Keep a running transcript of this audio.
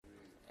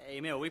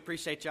Amen. Well, we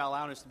appreciate y'all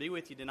allowing us to be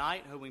with you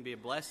tonight. Hope we can be a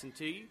blessing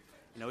to you.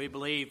 We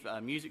believe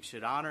music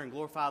should honor and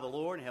glorify the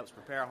Lord and helps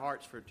prepare our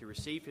hearts to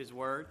receive His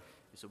Word.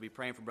 And so we'll be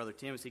praying for Brother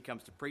Tim as he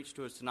comes to preach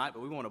to us tonight.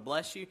 But we want to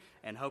bless you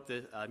and hope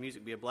that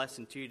music be a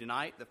blessing to you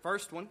tonight. The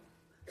first one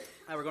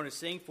we're going to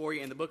sing for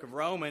you in the book of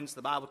Romans.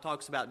 The Bible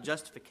talks about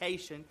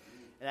justification.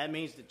 And that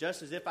means that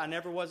just as if I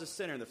never was a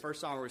sinner, the first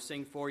song we're going to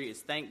sing for you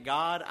is Thank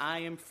God I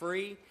Am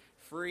Free,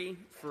 Free,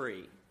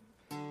 Free.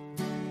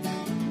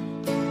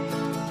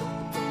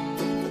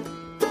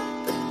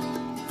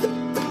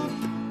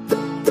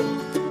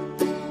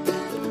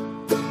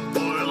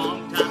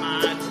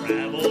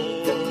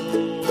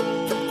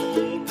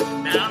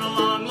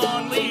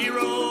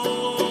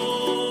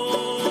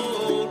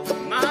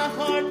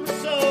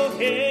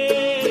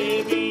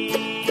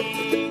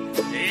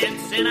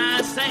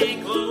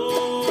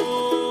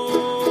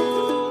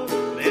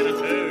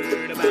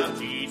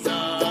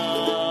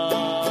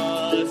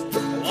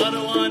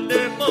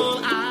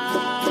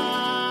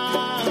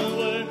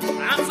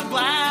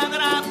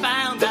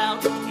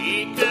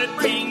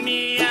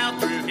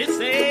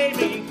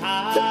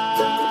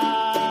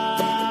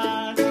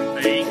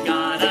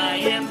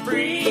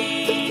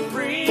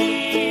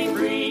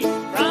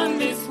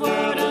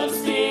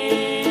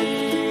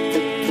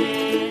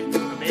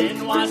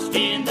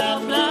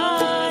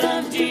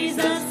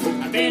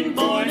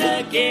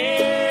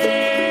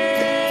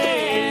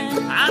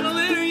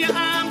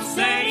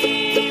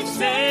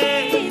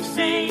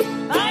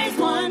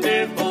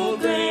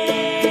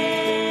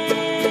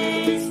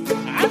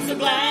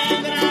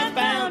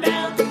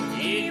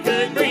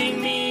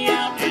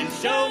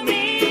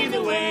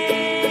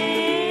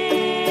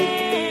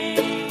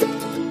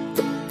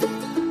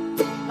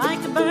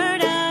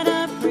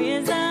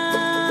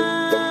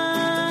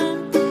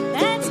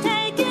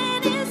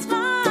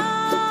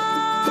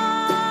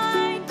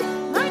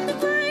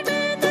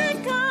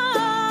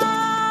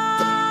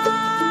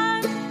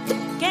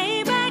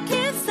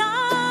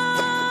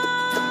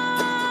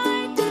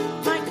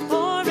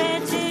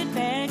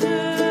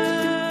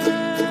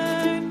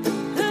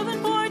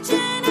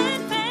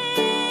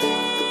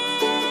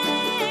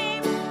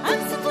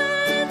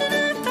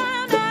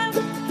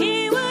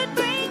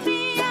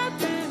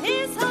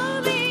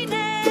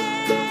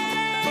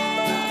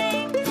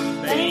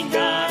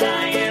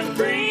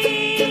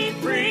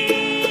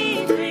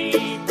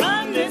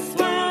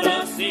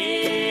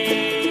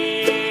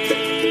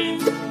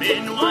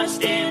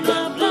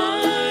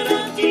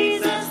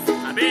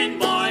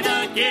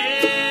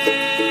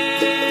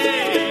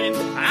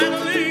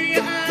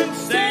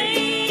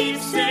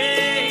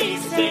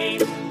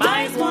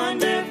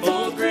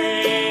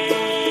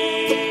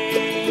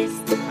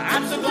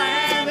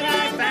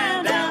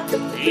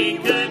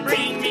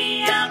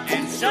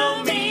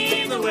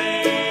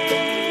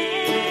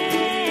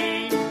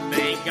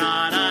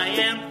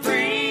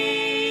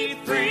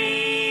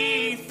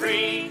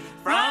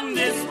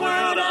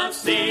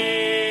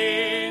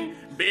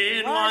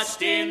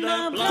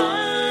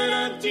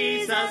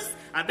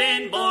 I've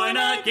been born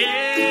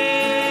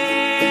again.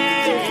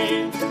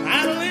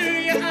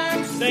 Hallelujah,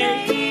 I'm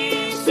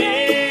saved,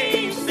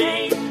 saved,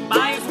 saved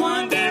by His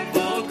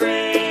wonderful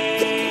grace.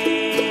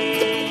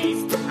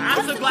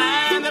 I'm so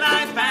glad that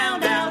I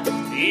found out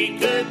He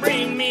could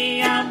bring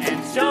me out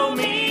and show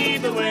me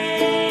the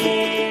way.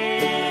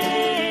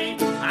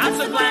 I'm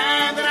so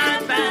glad that I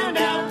found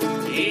out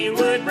He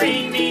would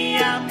bring me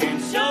out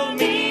and show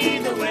me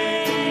the way.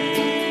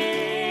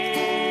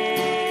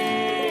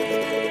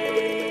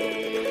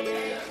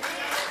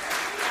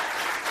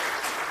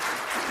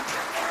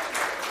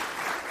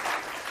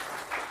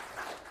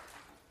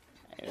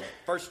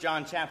 First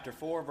John chapter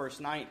 4, verse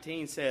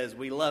 19 says,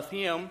 we love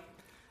Him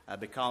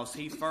because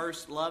He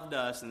first loved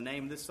us. And the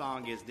name of this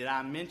song is, Did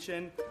I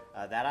Mention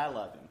That I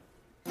Love Him?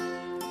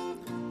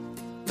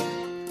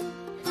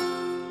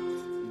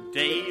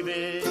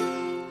 David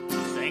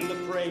sang the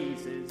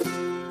praises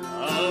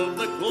of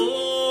the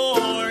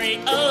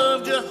glory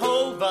of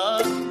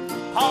Jehovah.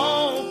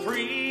 Paul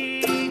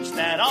preached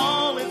that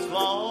all is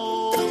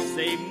lost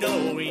save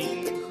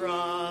knowing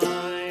Christ.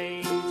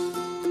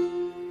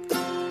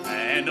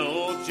 And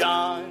old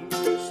John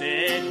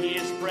said He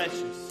is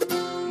precious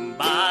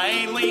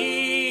by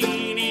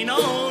leaning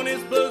on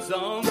His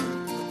bosom.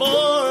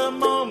 For a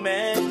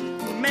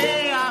moment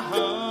may I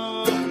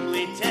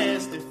humbly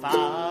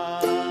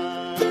testify.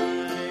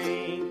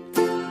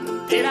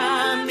 Did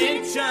I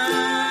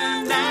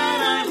mention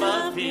that I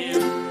love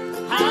Him?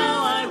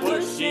 How I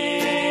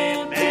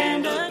worship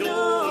and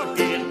adore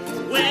Him.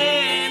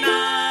 When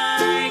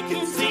I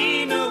can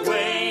see no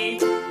way,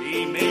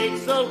 He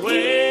makes a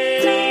way.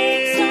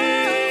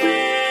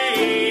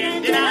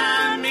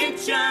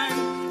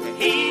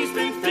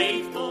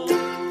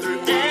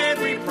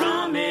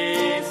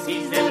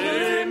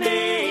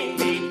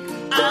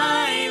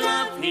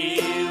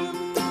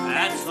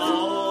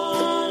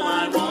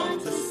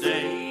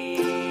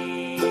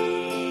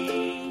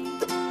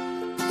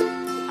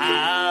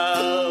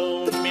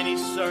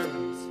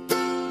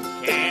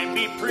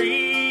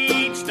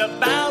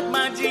 About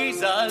my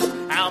Jesus,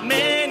 how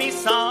many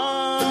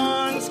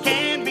songs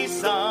can be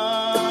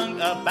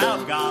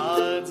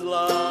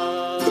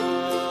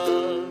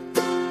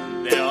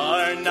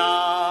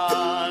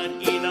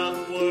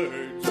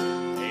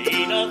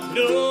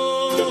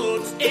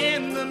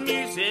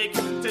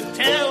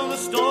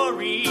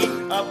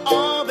of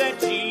all that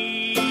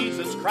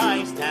Jesus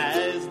Christ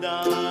has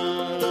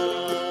done.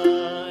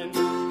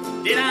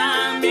 Did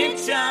I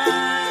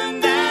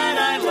mention that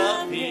I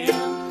love Him?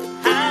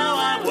 How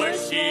I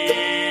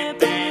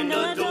worship and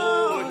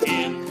adore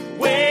Him.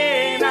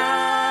 When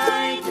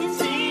I can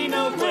see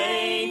no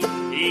way,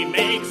 He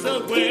makes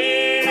a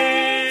way.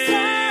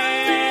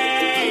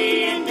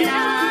 And did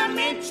I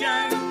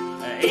mention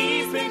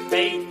He's been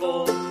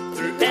faithful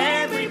through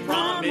every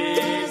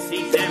promise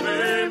He's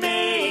ever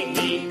made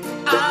me?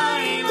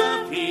 I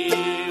love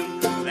Him,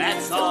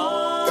 that's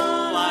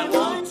all I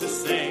want to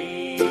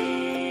say.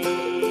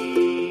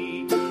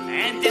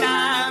 And did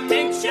I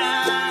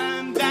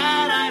mention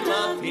that I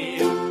love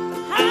Him?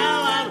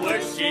 How I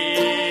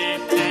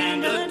worship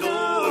and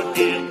adore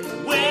Him.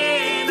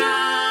 When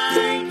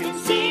I can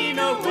see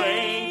no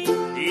way,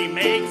 He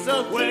makes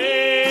a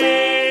way.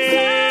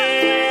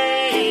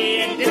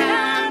 And did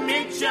I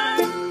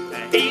mention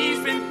that He's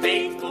been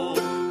faithful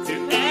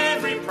to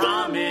every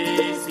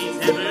promise He's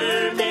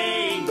ever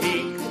made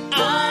me?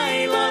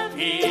 I love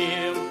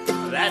Him,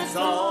 that's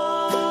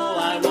all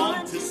I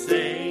want to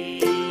say.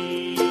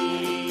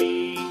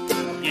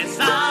 Yes,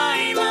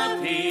 I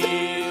love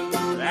Him,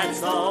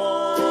 that's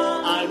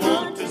all I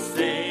want to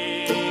say.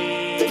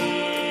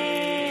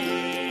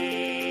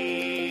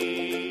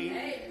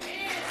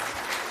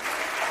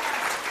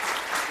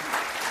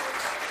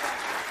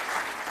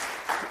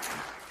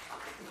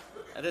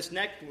 This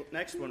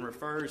next one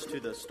refers to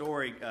the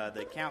story,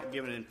 the account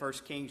given in 1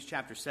 Kings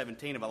chapter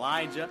 17 of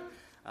Elijah.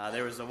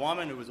 There was a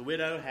woman who was a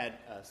widow, had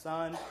a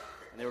son,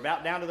 and they were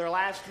about down to their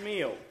last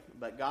meal.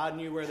 But God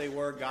knew where they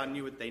were, God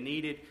knew what they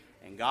needed,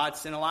 and God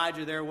sent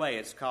Elijah their way.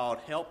 It's called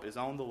Help is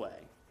on the Way.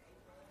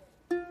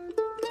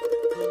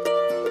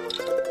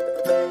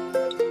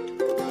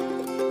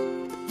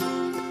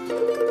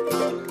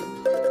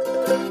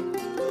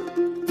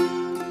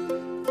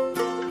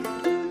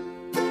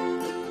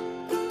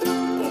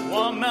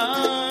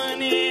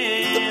 Woman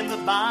in the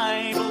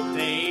Bible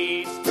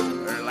days,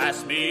 her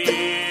last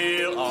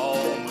meal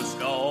almost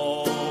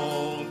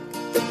gone.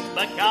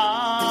 But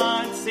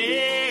God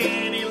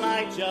sent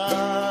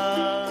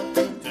Elijah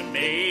to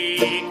make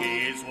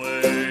His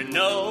word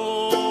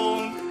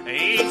known.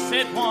 He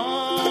said,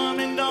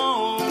 woman,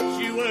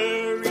 don't you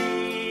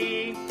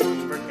worry,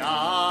 for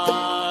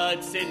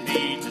God sent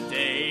me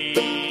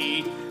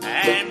today.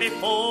 And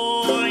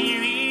before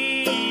you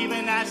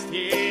even asked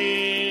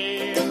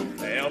Him,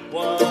 help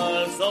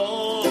was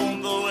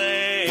on the way.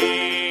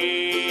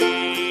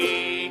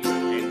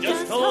 And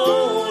just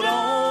hold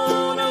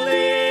on a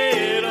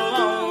little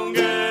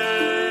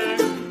longer.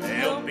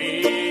 Help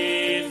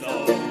is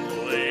on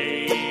the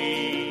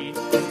way.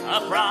 A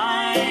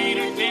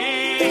brighter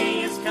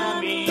day is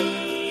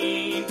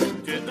coming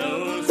to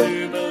those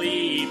who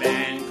believe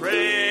and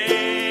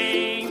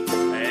pray.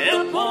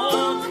 Help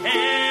won't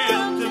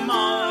help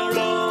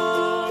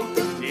tomorrow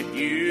if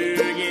you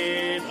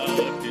give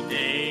up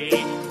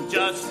today.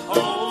 Just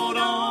hold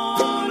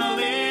on a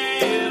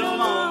little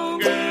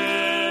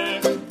longer,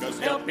 'cause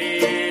help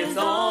is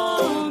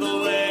on the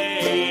way.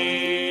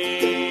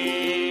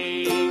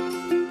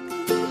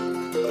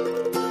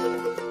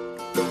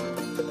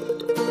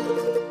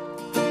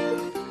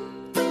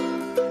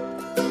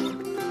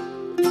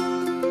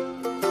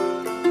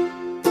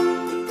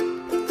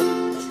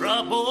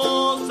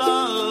 Troubles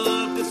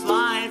of this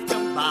life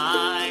come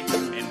by,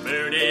 and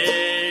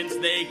burdens,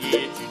 they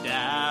get you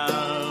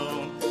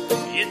down.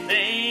 You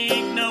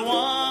think no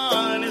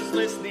one is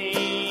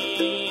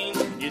listening,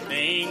 you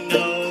think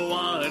no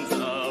one's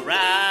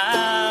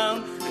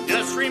around.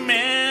 Just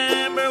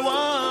remember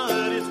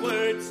what His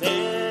word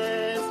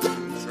says.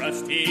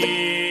 Trust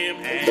Him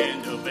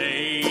and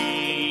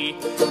obey,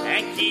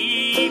 and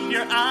keep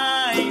your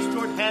eyes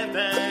toward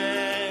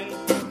heaven,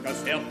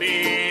 'cause help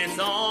is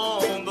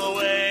on the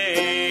way.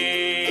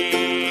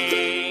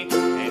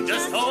 And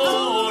just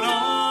hold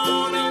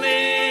on a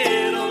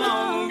little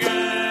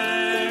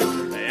longer.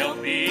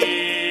 Help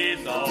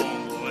is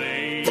on the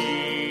way.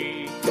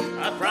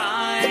 A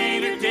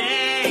brighter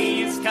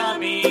day is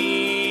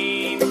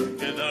coming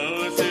to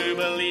those who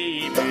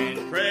believe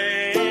and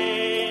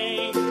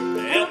pray.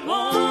 Help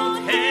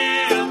won't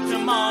help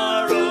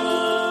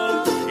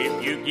tomorrow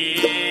if you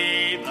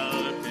give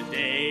up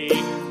today.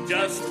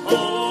 Just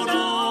hold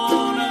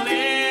on a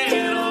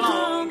little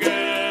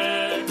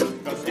longer,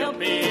 'cause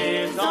help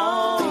is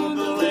on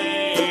the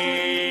way.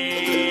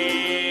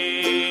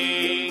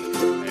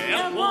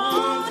 Help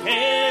won't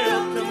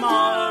help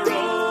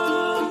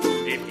tomorrow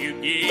if you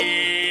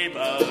give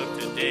up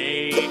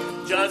today.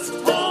 Just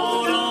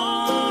hold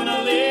on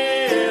a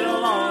little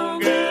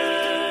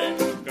longer,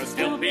 'cause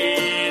help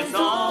is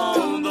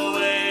on the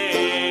way.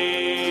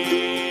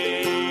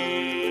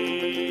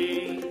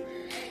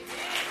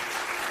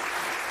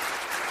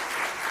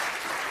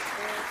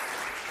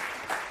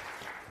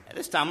 At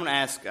this time, I'm going to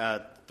ask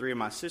three of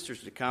my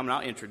sisters to come, and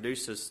I'll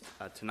introduce us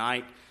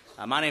tonight.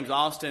 My name's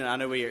Austin, and I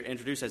know we are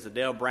introduced as the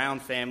Dale Brown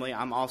family.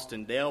 I'm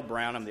Austin Dale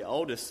Brown. I'm the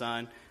oldest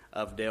son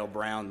of Dale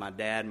Brown, my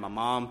dad and my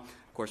mom.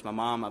 Of course, my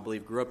mom, I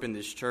believe, grew up in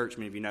this church.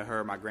 Many of you know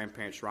her. My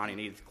grandparents, Ronnie and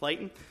Edith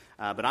Clayton.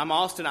 But I'm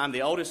Austin. I'm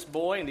the oldest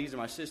boy, and these are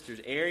my sisters,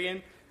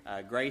 Arian,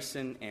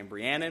 Grayson, and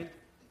Brianna.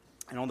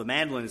 And on the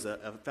mandolin is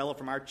a fellow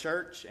from our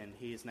church, and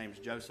his name is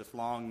Joseph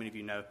Long. Many of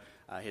you know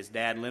his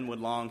dad, Linwood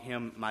Long.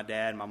 Him, my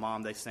dad, my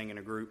mom, they sing in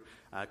a group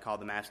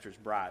called the Master's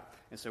Bride.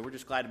 And so we're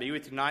just glad to be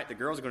with you tonight. The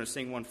girls are going to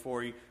sing one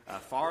for you,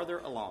 Farther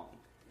Along.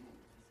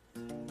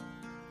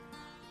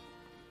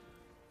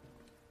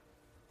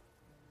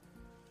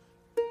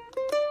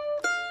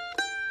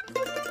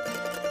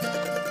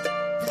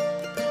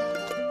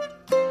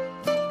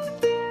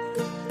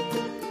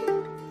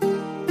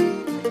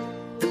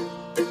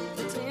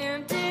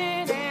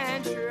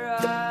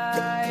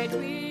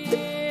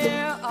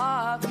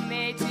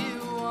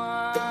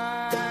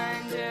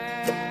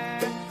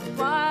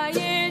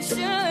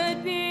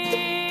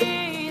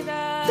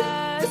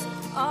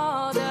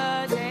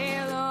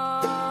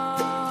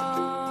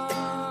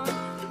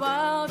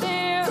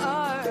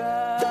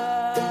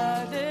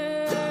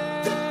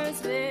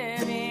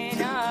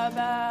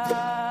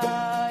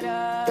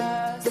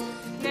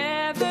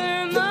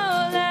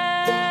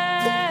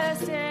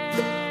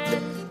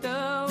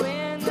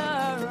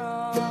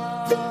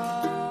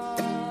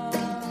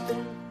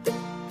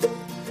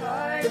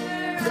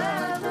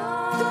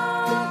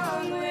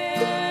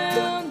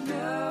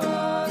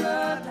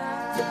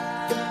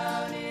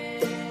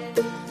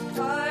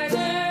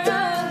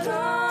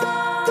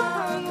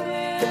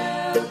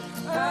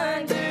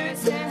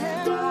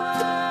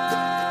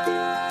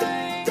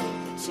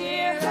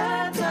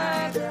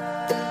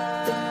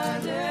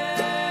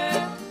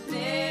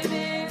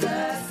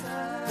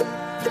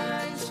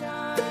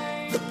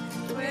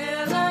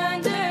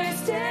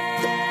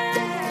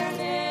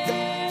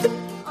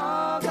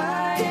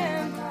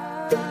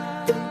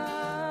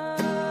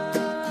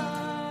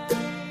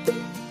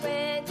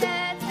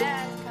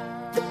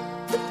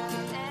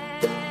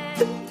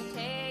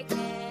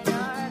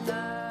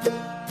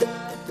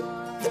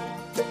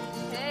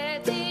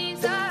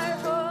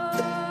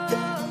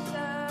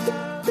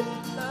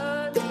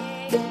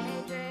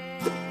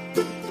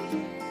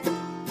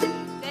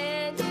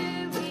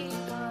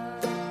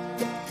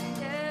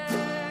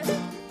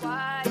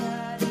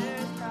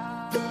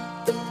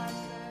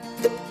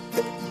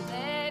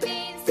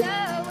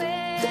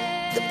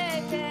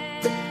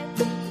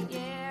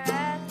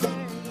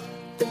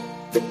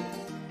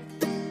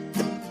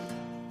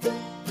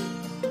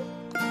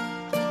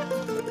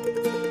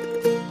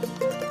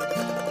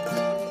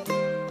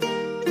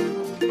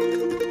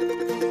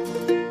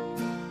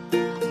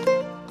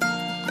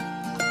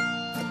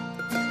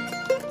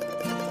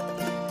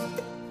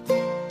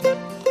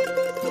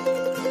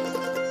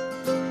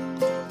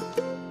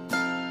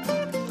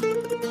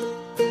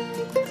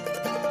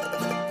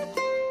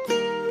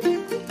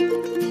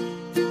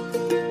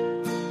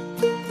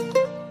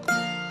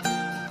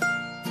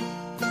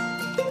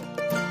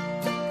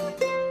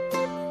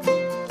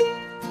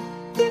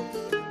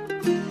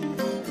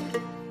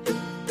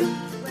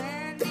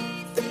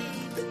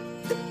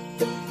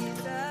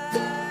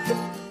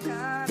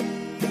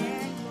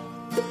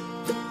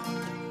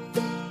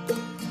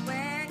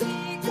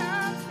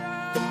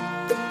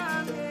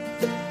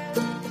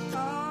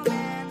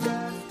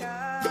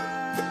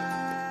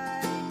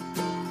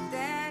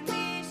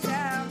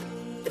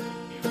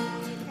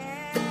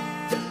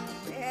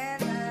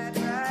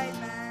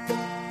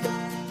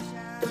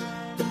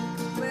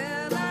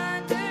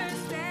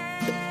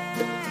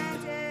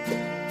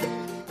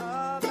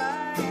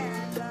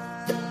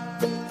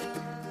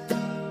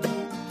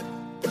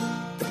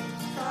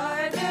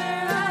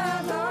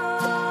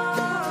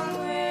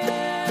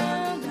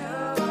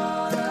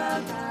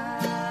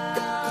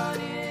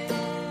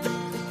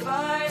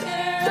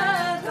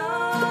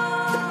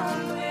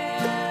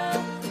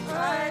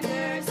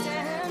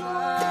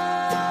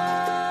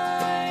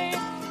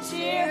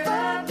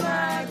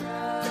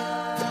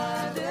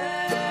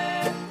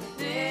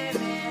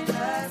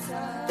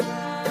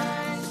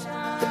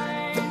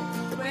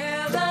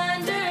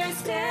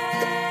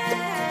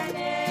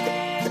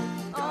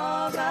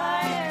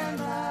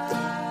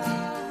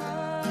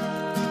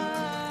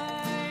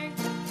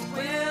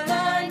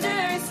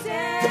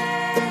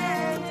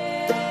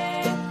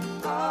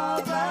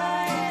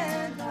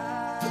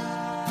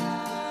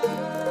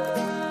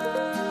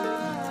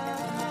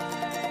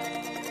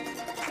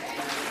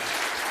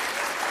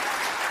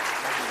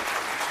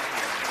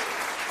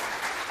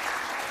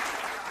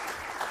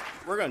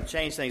 We're going to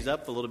change things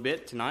up a little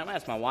bit tonight. I'm going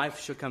to ask my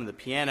wife. She'll come to the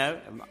piano.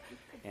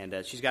 And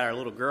she's got our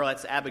little girl.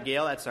 That's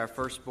Abigail. That's our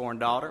firstborn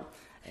daughter.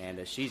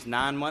 And she's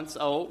 9 months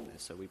old.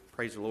 So we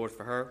praise the Lord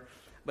for her.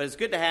 But it's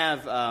good to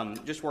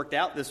have, just worked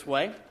out this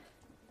way.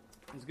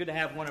 It's good to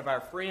have one of our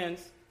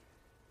friends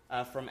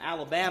from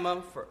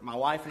Alabama. My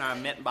wife and I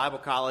met in Bible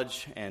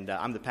college. And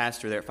I'm the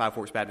pastor there at Five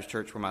Forks Baptist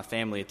Church where my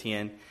family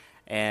attend.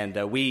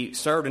 And we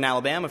served in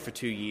Alabama for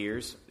 2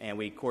 years, and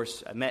we, of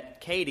course,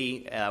 met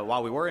Katie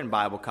while we were in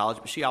Bible college,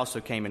 but she also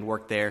came and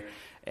worked there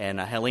in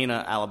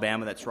Helena,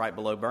 Alabama. That's right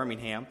below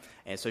Birmingham.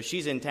 And so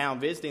she's in town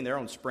visiting. They're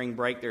on spring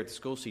break there at the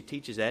school she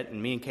teaches at.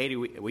 And me and Katie,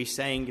 we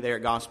sang there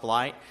at Gospel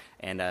Light.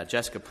 And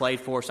Jessica played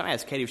for us. I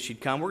asked Katie if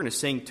she'd come. We're going to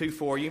sing 2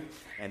 for you,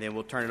 and then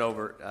we'll turn it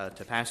over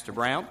to Pastor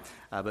Brown.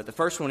 But the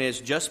first one is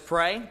Just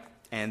Pray,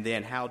 and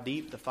then How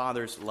Deep the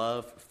Father's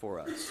Love for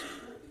Us.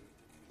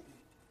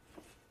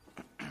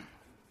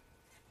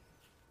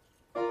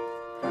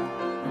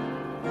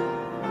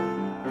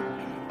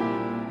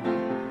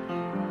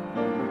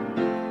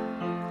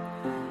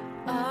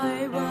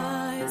 I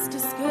was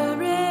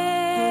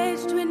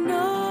discouraged when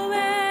no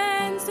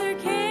answer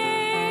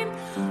came,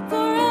 for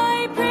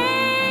I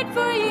prayed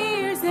for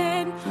years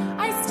and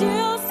I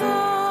still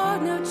saw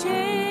no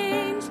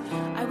change.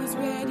 I was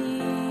ready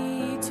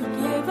to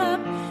give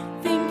up,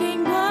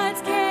 thinking,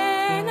 what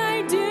can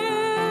I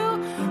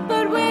do?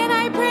 But when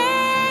I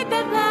prayed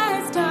that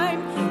last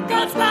time,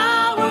 God's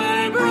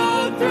power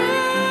broke through,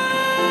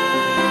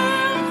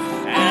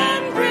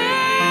 and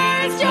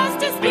prayer's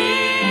just as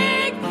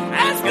big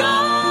as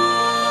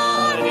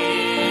God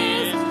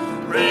is.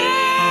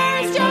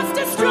 Prayer's just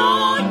as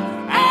strong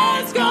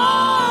as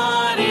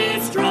God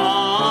is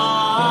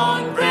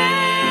strong.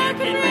 Prayer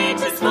can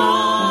reach as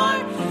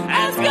far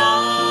as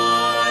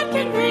God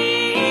can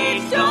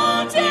reach.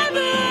 Don't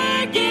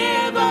ever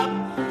give up.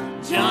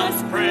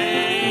 Just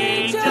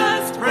pray,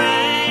 just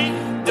pray.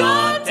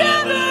 Don't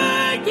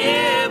ever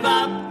give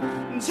up.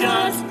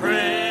 Just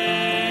pray.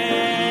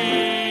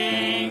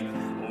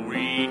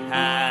 We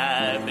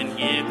have been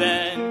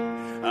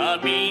given a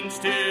means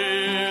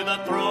to the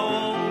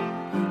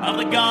throne of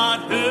the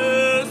God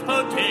whose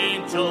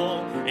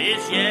potential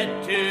is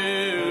yet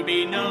to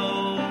be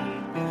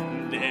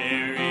known.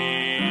 There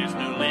is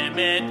no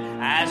limit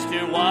as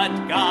to what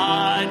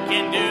God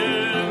can do.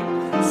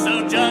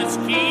 So just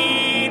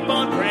keep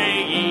on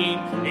praying.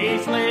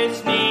 He's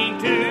listening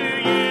to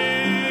you.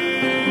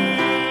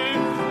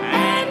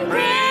 And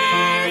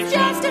prayer's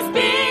just as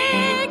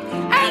big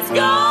as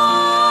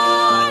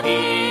God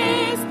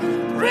is.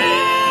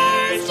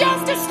 Prayer's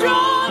just as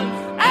strong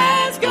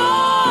as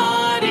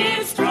God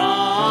is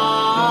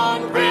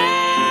strong.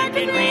 Prayer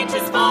can reach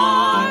as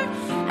far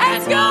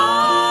as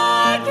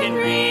God can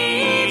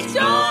reach.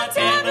 Don't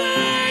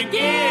ever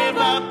give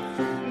up.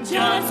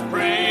 Just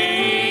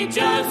pray,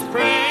 just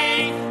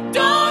pray.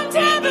 Don't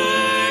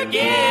ever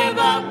give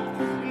up.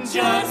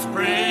 Just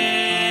pray.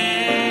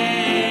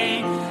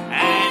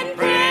 And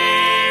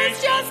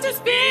prayer's just as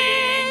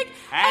big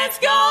as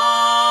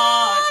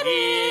God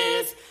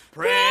is.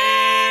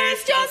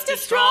 Prayer's just as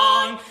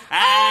strong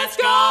as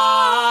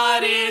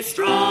God is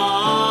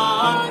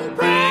strong.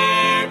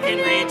 Prayer can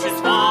reach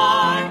as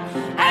far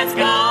as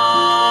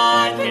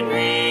God can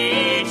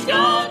reach.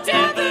 Don't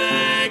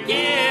ever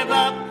give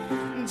up.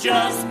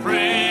 Just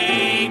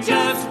pray,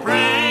 just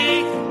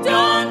pray.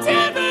 Don't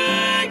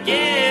ever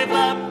give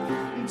up.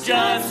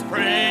 Just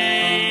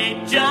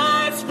pray,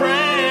 just pray.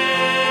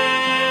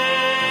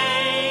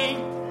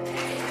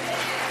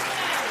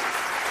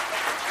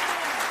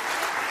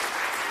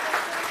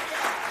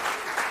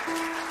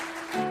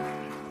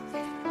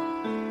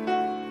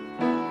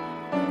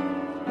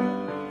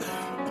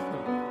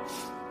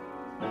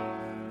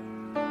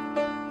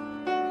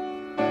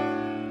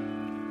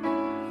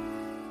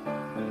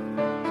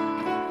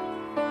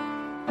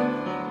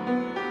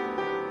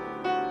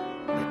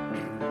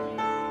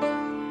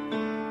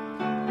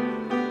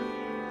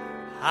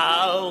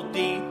 How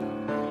deep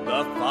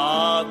the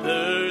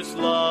Father's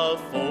love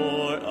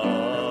for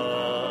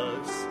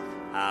us,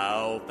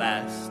 how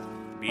vast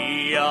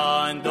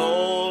beyond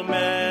all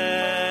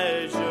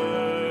measure,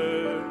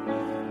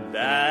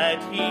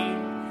 that He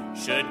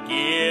should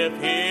give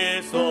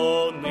His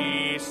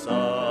only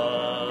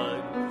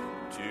Son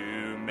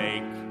to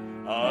make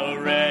a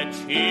wretch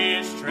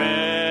His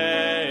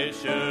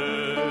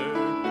treasure.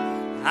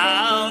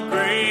 How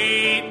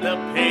great the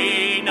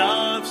pain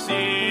of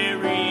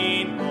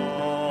searing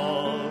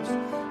was,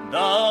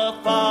 the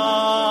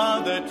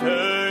Father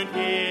turned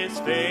His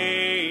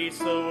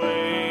face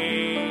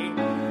away,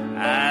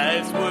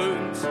 as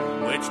wounds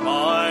which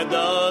mar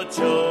the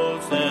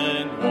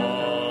chosen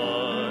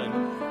one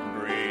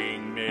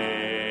bring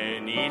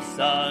many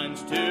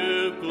sons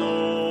to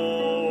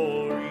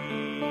glory.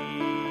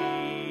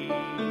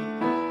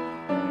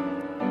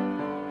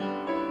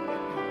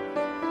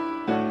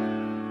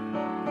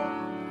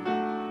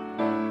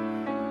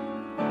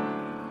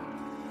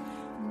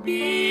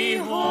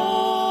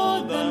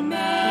 Behold the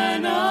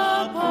man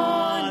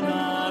upon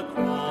the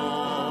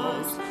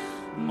cross,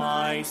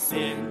 my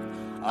sin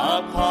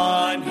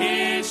upon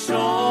His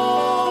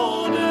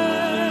shoulders.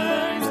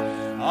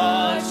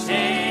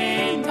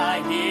 Ashamed,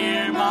 I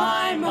hear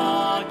my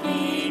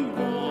mocking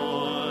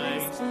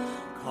voice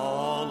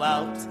call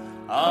out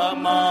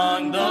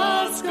among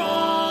the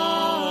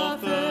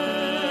scoffers.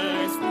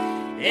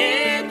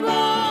 It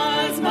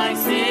was my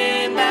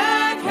sin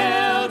that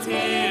held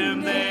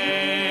Him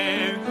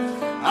there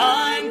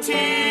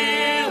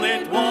until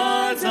it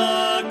was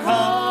accomplished.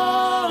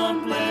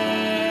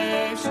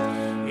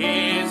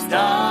 His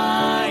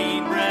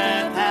dying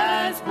breath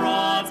has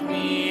brought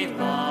me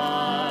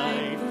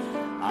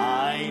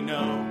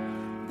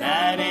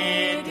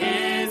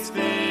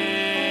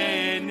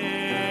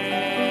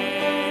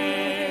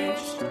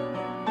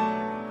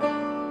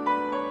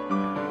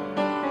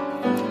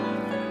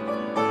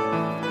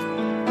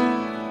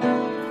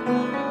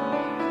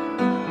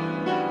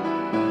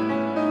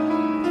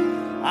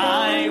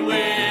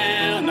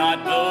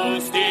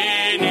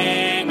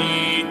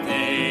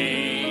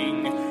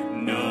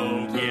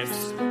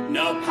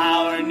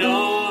power,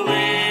 no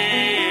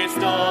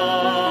wisdom,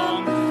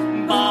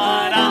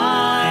 but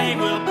I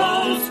will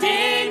boast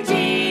in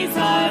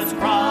Jesus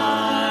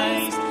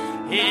Christ,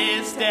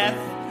 his death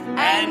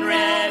and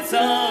resurrection.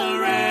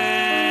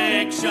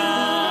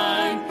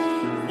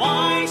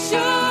 Why should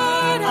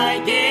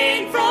I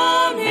gain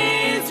from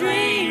his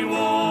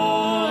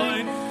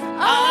reward?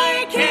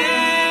 I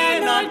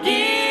cannot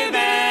give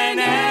an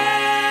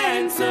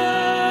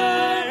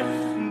answer,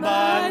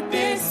 but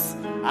this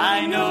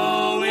I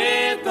know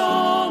with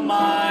all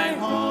my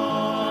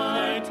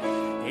heart.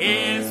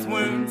 His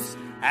wounds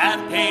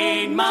have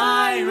paid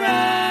my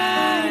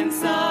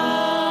ransom.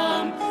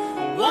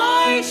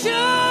 Why should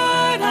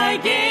I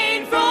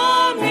gain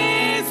from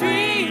his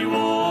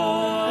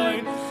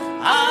reward?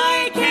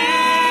 I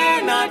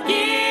cannot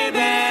give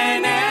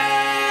an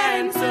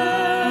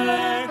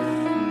answer,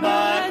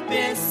 but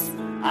this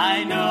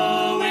I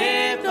know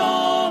with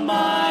all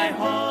my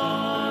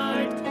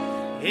heart.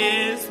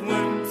 His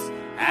wounds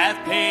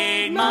have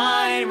paid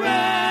my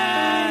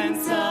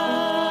ransom,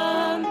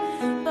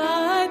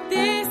 but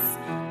this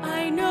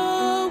I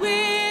know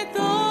with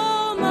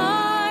all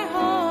my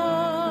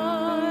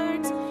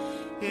heart.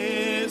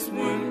 His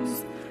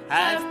wounds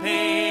have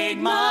paid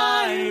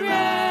my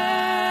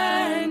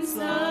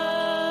ransom.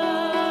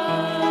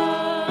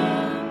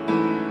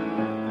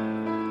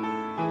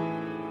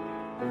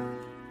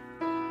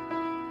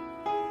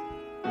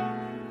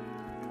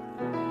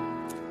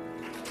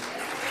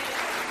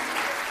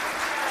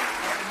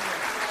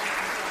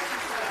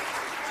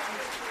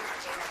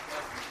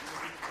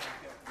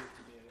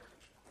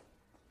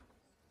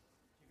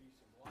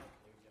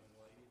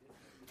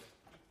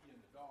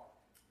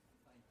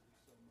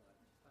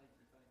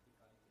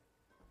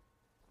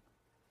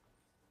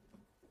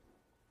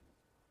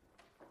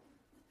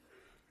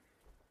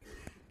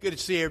 Good to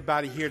see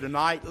everybody here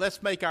tonight.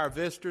 Let's make our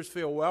visitors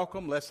feel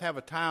welcome. Let's have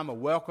a time of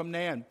welcome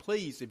now. And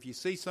please, if you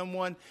see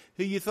someone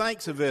who you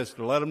think's a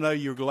visitor, let them know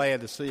you're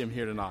glad to see them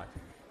here tonight.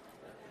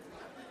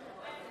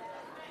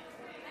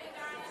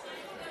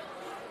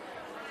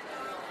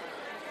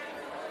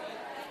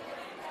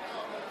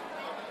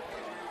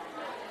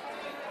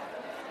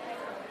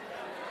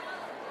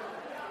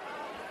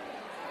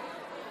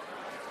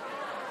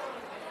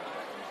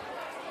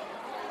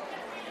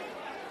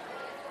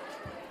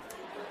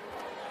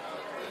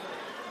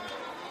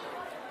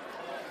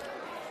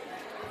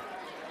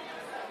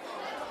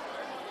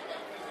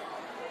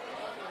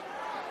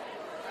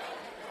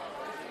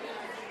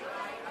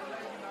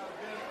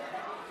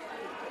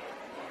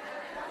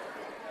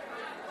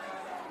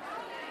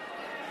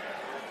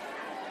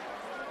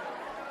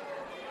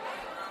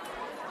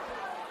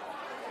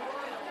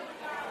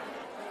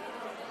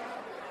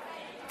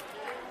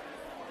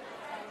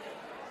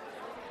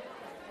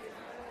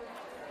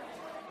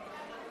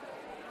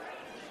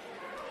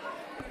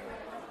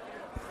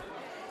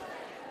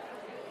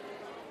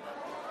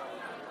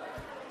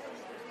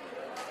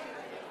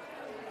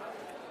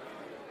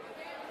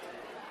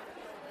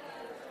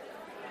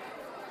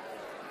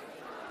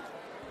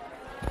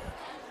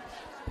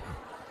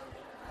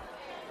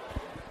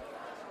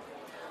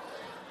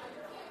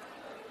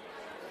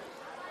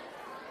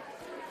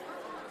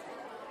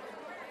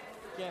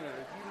 Canada,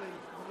 you leave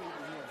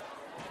here.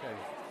 Okay.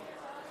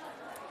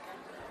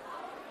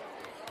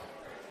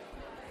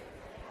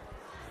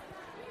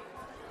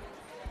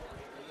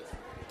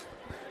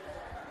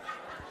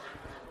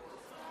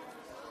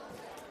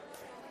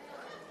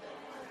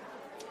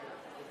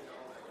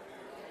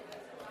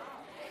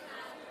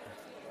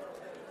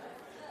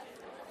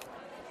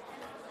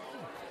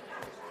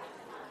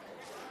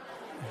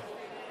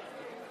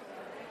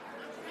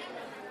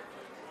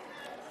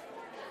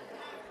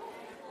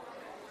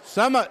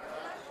 Some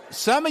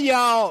of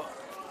y'all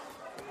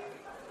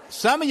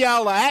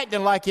are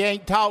acting like you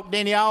ain't talked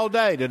any all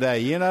day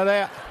today. You know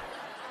that?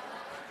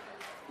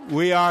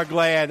 We are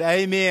glad.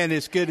 Amen.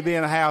 It's good to be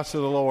in the house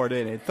of the Lord,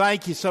 isn't it?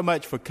 Thank you so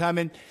much for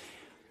coming.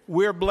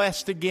 We're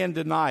blessed again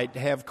tonight to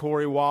have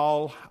Corey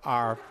Wall,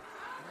 a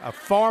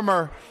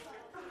former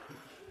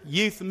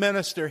youth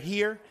minister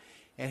here,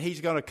 and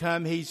he's going to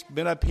come. He's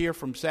been up here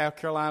from South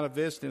Carolina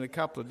visiting a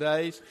couple of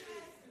days.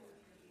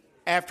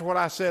 After what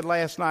I said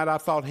last night, I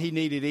thought he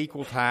needed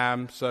equal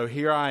time, so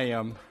here I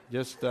am.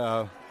 Just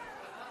love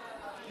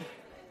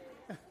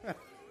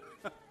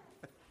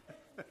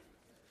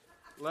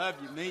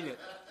you, mean it.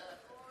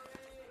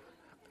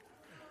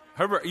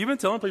 Herbert, you've been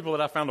telling people that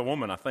I found a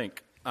woman, I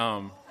think.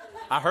 I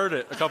heard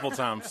it a couple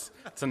times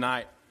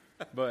tonight,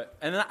 but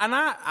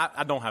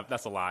I don't have.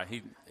 That's a lie.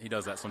 He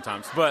does that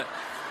sometimes, but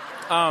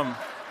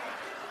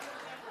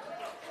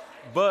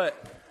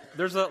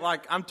there's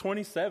I'm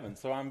 27,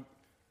 so I'm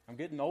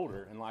getting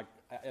older, and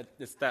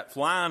it's that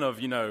flying of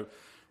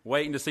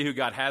waiting to see who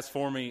God has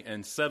for me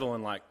and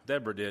settling like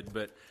Deborah did.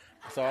 But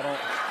so I don't.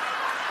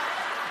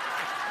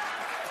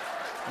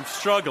 I'm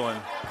struggling.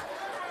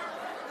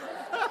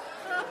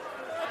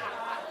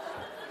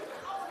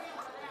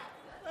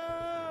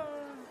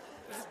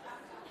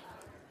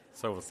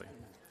 So we'll see.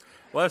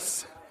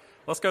 Let's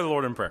go to the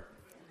Lord in prayer.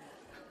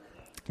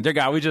 Dear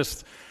God, we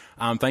just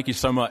Thank you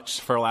so much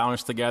for allowing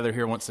us to gather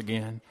here once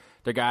again.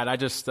 Dear God,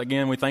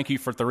 we thank you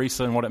for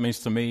Theresa and what it means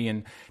to me.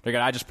 And dear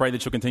God, I just pray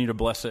that you'll continue to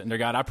bless it. And dear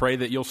God, I pray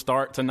that you'll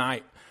start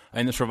tonight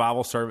in this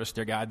revival service,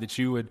 dear God, that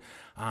you would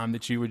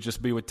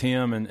just be with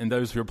Tim and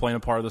those who are playing a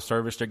part of the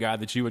service, dear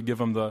God, that you would give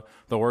them the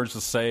words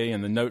to say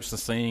and the notes to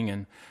sing.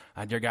 And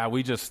dear God,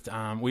 we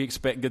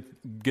expect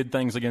good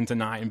things again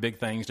tonight and big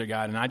things, dear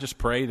God. And I just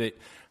pray that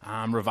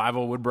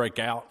revival would break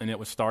out and it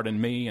would start in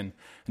me. And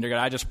dear God,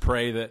 I just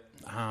pray that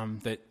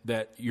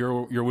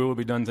your will will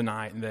be done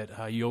tonight and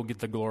that you'll get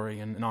the glory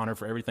and honor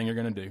for everything you're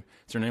going to do.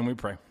 It's your name we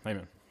pray.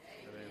 Amen.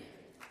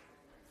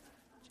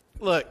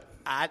 Look,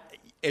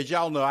 as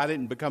y'all know, I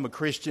didn't become a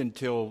Christian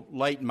till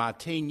late in my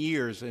teen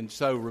years, and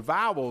so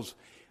revivals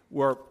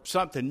were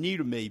something new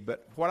to me.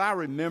 But what I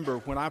remember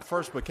when I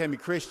first became a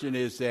Christian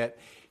is that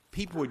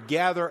people would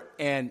gather,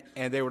 and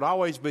there would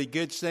always be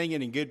good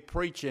singing and good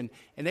preaching,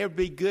 and there would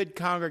be good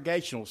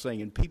congregational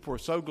singing. People were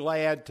so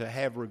glad to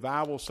have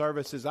revival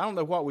services. I don't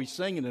know what we're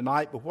singing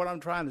tonight, but what I'm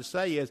trying to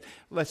say is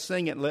let's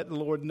sing it and let the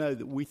Lord know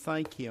that we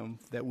thank him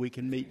that we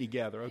can meet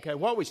together. Okay,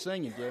 what are we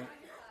singing, Jim?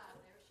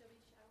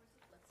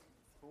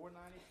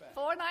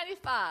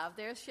 495,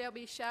 there shall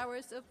be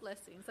showers of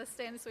blessings. Let's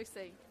stand as we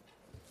sing.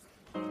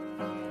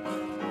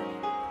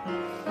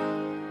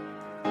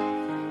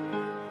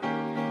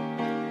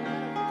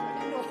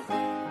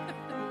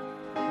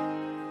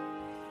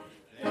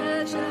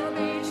 There shall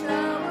be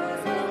showers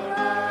of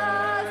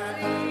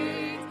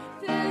blessings.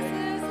 This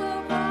is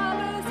the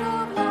promise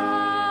of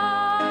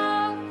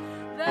love.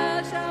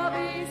 There shall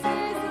be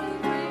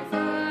seasons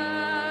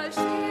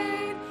refreshing.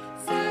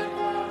 Sing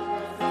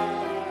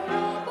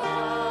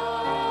above.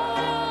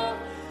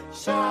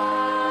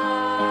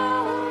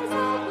 Showers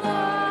of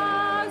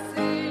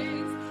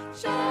blessings.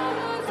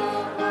 Showers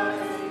of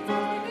blessings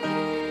we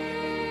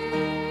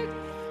need.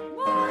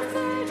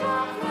 Mercy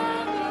drop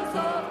clouds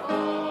of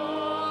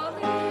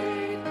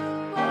falling,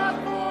 but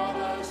for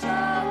the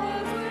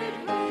showers we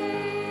plead.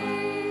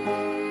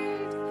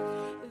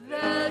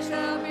 There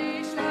shall be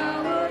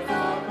showers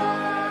of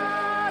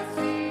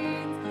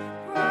blessings,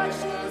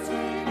 precious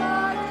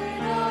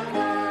regarding of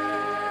land,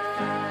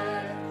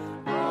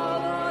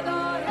 over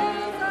the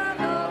hills and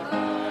the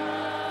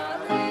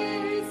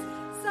valleys,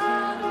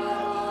 sound of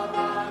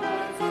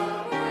abundance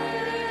of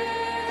rain.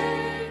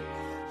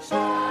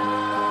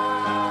 Showers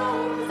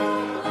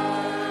of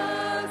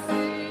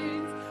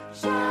blessings,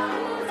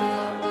 showers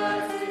of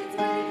blessings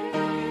we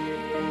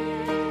need.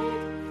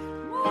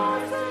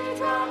 Mercy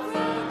drops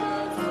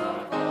rivers of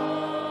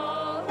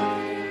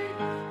falling,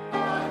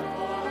 but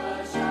for the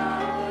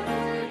showers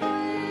we plead.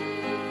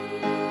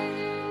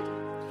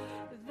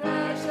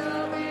 There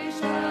shall be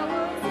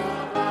showers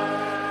of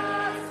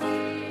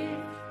blessings,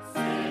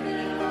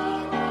 singing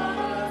of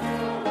wonders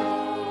the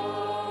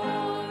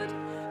Lord.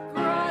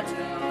 Cry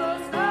to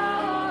us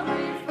now,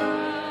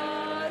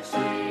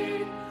 refreshing,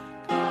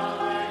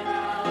 calling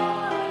out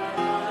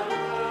the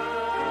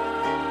word.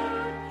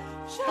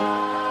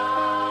 Showers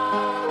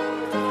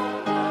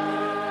of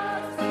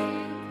blessings,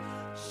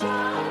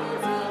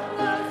 showers of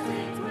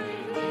blessings we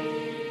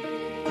need.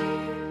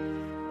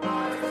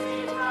 Mercy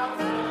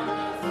drops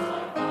rivers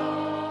of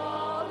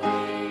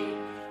falling,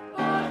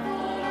 but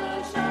for the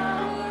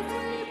showers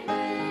we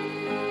plead.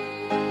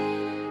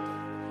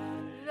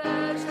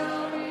 There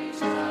shall be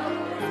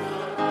showers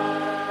of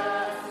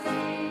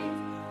blessings,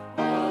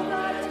 oh,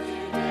 that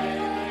today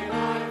they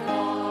might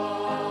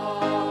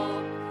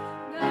fall.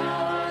 Now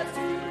as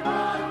to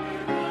God we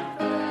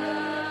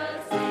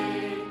confessing,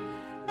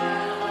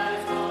 now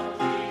as from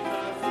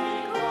Jesus we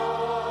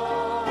call.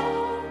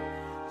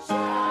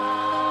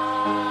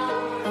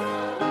 Showers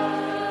of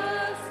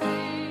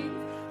blessings,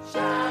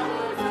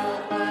 showers of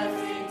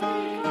blessings we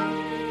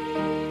need.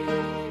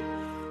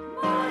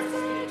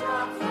 Mercy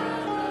drops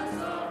rivers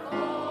of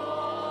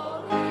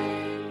falling,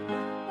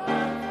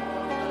 but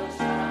for the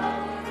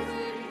showers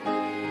we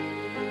plead.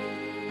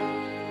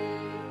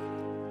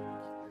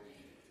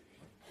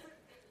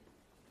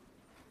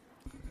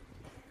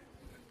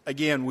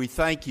 Again, we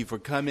thank you for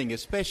coming,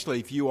 especially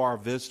if you are a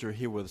visitor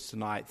here with us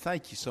tonight.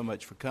 Thank you so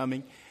much for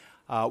coming.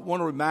 Want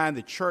to remind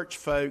the church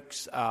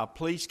folks,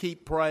 please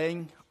keep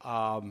praying.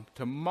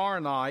 Tomorrow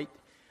night,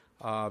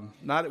 not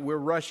that we're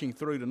rushing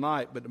through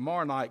tonight, but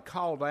tomorrow night,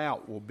 Called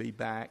Out will be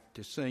back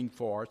to sing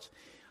for us.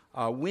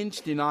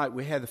 Wednesday night,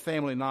 we had the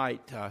family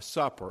night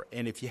supper,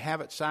 and if you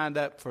haven't signed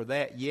up for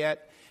that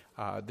yet,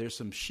 there's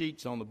some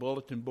sheets on the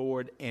bulletin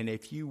board, and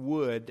if you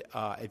would,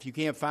 if you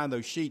can't find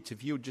those sheets,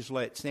 if you'll just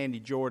let Sandy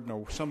Jordan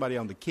or somebody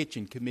on the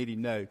kitchen committee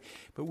know.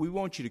 But we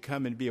want you to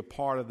come and be a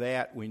part of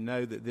that. We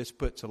know that this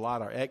puts a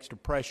lot of extra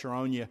pressure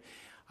on you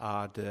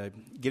to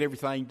get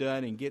everything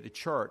done and get to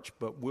church,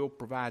 but we'll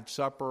provide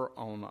supper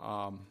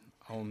on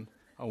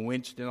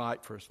Wednesday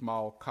night for a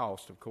small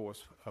cost, of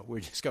course. We're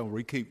just going to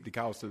recoup the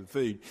cost of the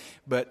food.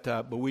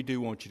 But we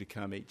do want you to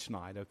come each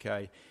night,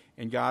 okay?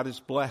 And God has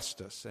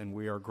blessed us, and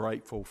we are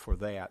grateful for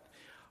that.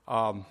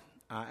 I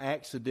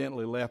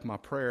accidentally left my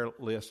prayer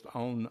list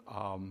on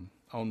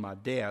on my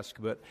desk,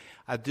 but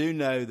I do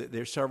know that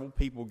there's several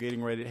people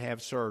getting ready to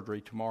have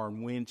surgery tomorrow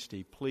and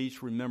Wednesday.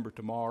 Please remember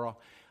tomorrow,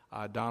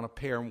 Donna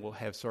Perrin will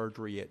have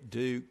surgery at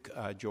Duke.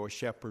 Joy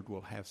Shepard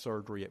will have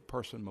surgery at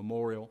Person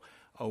Memorial.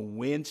 On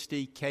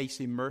Wednesday,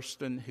 Casey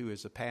Merston, who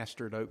is a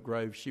pastor at Oak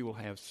Grove, she will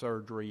have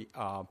surgery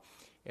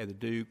at the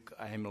Duke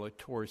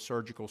Ambulatory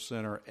Surgical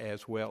Center,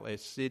 as well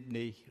as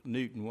Sydney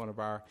Newton, one of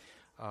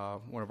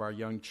our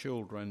young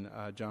children,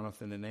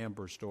 Jonathan and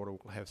Amber's daughter,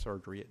 will have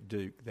surgery at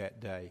Duke that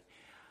day.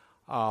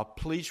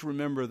 Please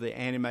remember the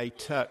Annie Mae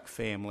Tuck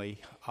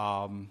family.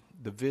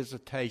 The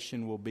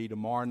visitation will be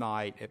tomorrow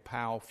night at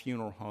Powell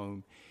Funeral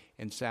Home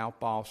in South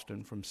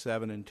Boston from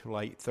 7 until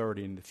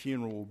 8:30, and the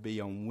funeral will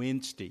be on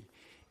Wednesday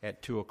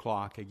at 2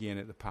 o'clock, again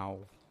at the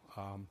Powell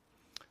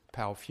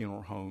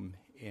Funeral Home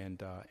in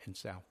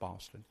South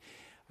Boston.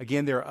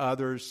 Again, there are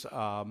others.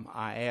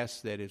 I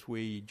ask that as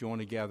we join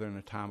together in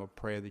a time of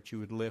prayer that you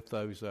would lift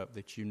those up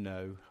that you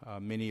know.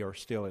 Many are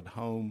still at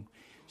home,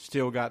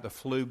 still got the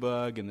flu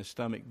bug and the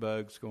stomach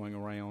bugs going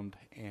around,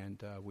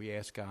 and we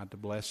ask God to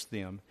bless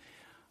them.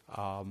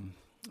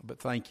 But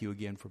thank you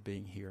again for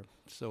being here.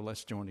 So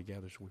let's join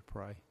together as we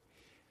pray.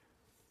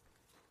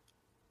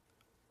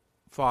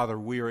 Father,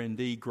 we are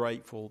indeed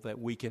grateful that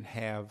we can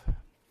have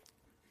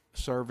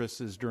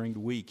services during the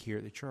week here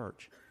at the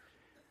church.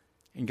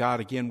 And God,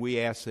 again, we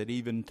ask that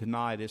even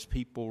tonight as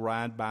people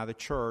ride by the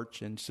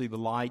church and see the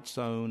lights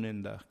on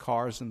and the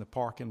cars in the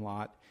parking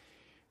lot,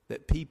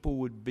 that people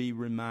would be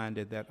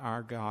reminded that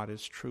our God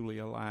is truly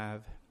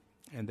alive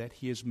and that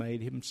He has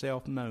made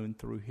Himself known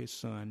through His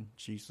Son,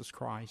 Jesus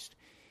Christ.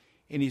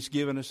 And He's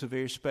given us a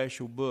very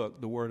special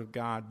book, the Word of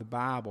God, the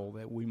Bible,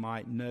 that we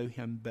might know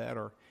Him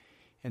better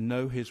and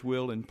know His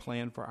will and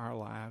plan for our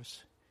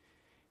lives.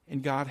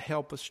 And God,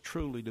 help us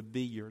truly to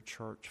be your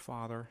church,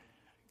 Father.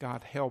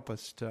 God, help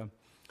us to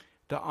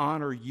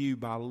honor you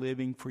by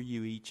living for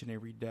you each and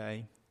every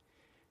day.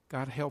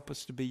 God, help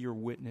us to be your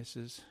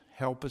witnesses.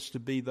 Help us to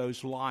be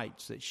those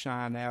lights that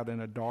shine out in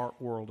a dark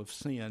world of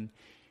sin,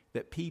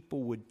 that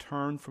people would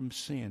turn from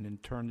sin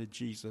and turn to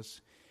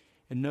Jesus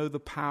and know the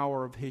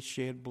power of His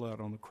shed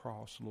blood on the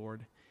cross,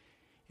 Lord.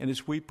 And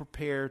as we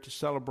prepare to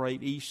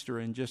celebrate Easter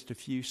in just a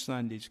few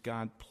Sundays,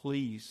 God,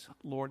 please,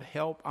 Lord,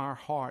 help our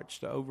hearts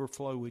to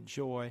overflow with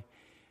joy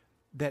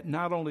that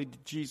not only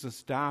did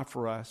Jesus die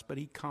for us, but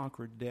He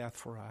conquered death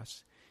for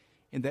us.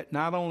 And that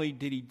not only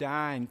did He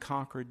die and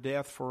conquer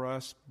death for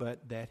us,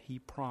 but that He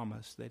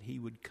promised that He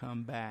would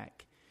come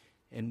back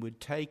and would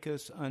take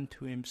us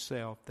unto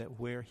Himself, that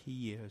where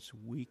He is,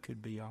 we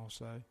could be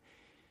also.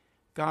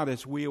 God,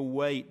 as we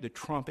await the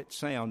trumpet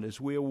sound,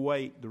 as we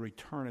await the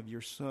return of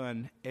your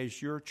Son,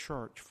 as your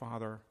church,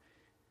 Father,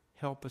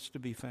 help us to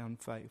be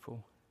found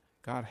faithful.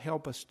 God,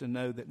 help us to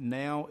know that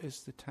now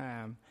is the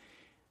time,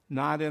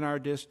 not in our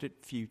distant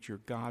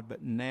future, God,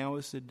 but now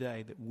is the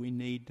day that we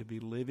need to be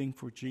living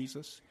for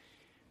Jesus.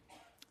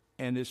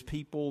 And as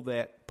people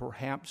that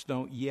perhaps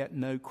don't yet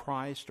know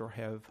Christ or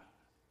have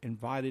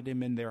invited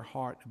Him in their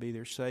heart to be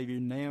their Savior,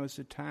 now is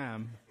the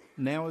time.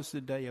 Now is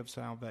the day of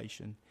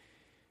salvation.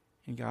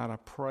 And God, I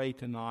pray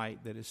tonight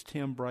that as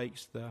Tim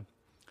breaks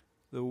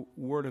the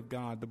Word of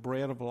God, the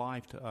bread of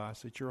life to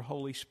us, that your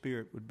Holy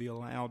Spirit would be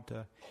allowed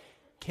to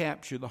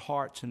capture the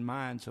hearts and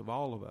minds of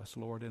all of us,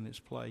 Lord, in this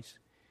place.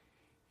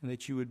 And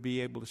that you would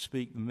be able to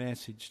speak the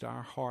message to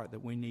our heart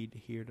that we need to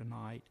hear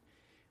tonight.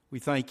 We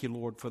thank you,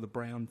 Lord, for the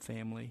Brown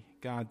family.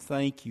 God,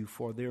 thank you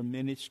for their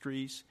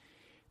ministries.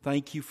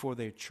 Thank you for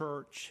their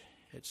church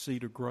at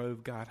Cedar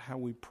Grove. God, how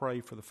we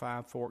pray for the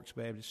Five Forks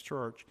Baptist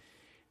Church,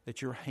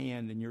 that your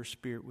hand and your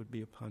Spirit would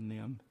be upon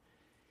them.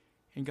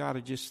 And God, I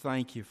just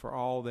thank you for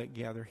all that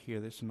gather here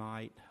this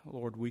night.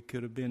 Lord, we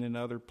could have been in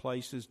other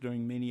places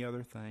doing many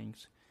other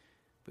things.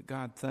 But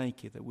God,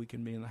 thank you that we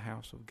can be in the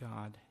house of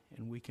God,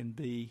 and we can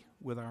be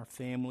with our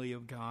family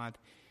of God,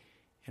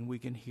 and we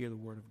can hear the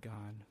Word of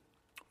God.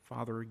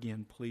 Father,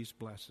 again, please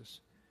bless us.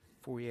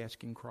 For we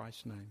ask in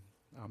Christ's name.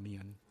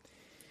 Amen.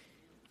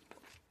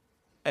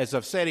 As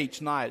I've said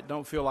each night, I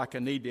don't feel like I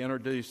need to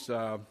introduce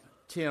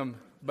Tim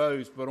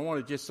Bowes, but I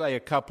want to just say a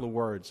couple of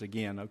words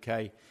again,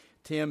 okay?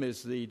 Tim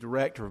is the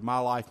director of My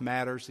Life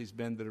Matters. He's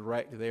been the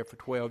director there for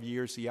 12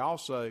 years. He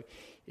also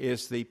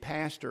is the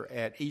pastor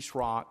at East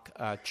Rock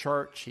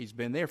Church. He's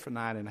been there for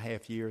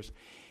 9.5 years.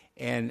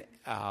 And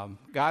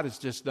God has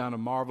just done a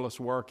marvelous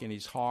work in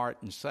his heart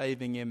and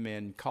saving him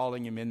and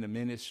calling him into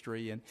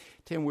ministry. And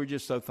Tim, we're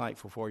just so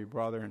thankful for you,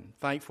 brother, and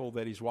thankful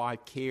that his wife,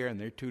 Kara, and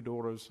their two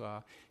daughters,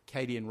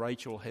 Katie and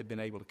Rachel, have been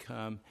able to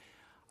come.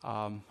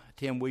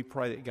 Tim, we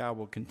pray that God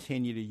will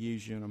continue to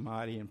use you in a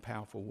mighty and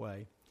powerful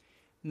way.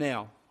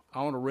 Now,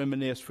 I want to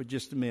reminisce for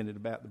just a minute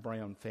about the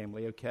Brown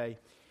family, okay?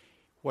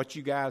 What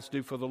you guys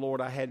do for the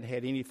Lord, I hadn't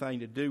had anything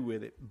to do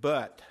with it,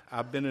 but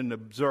I've been an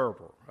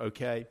observer,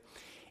 okay?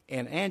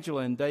 And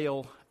Angela and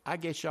Dale, I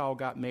guess y'all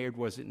got married,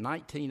 was it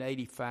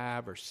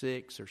 1985 or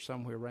 6 or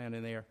somewhere around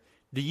in there?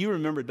 Do you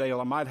remember,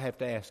 Dale? I might have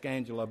to ask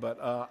Angela,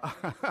 but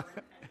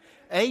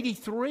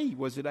 83,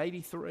 was it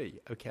 83?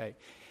 Okay.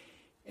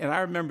 And I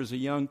remember as a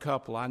young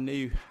couple, I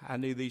knew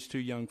these two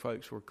young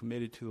folks were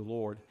committed to the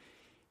Lord.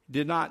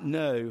 did not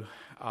know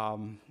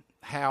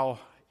how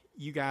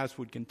you guys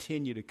would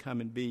continue to come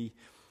and be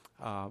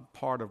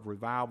part of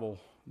revival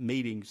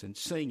meetings and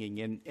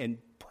singing. And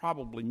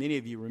probably many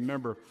of you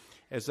remember,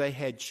 as they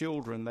had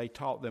children, they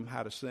taught them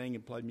how to sing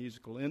and play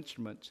musical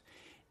instruments.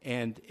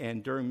 And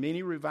during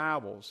many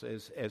revivals,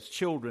 as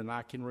children,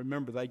 I can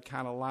remember they'd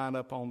kind of line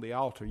up on the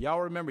altar.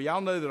 Y'all remember,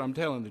 y'all know that I'm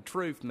telling the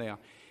truth now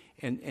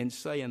and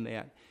saying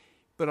that.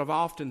 But I've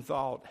often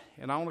thought,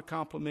 and I want to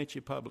compliment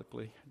you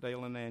publicly,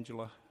 Dale and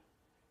Angela,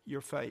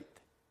 your faith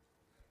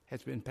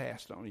has been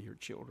passed on to your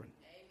children.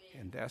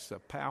 Amen. And that's a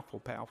powerful,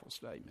 powerful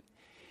statement.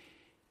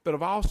 But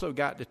I've also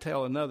got to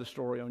tell another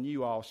story on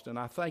you, Austin.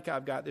 I think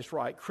I've got this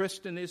right.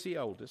 Kristen is the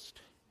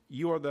oldest.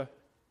 You are the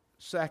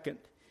second.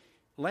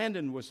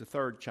 Landon was the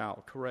third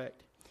child,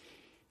 correct?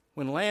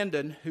 When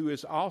Landon, who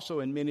is also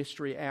in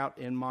ministry out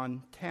in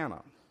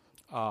Montana,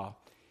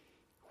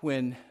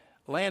 when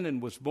Landon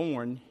was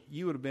born,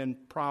 you would have been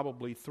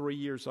probably 3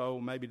 years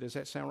old, maybe, does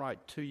that sound right?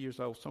 2 years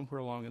old,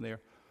 somewhere along in there.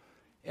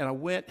 And I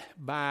went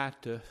by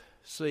to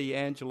see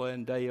Angela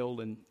and Dale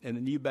and the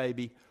new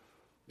baby.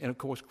 And, of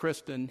course,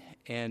 Kristen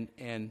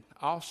and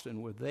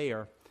Austin were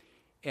there.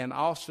 And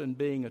Austin,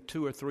 being a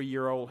 2 or 3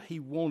 year old, he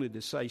wanted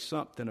to say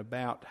something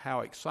about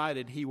how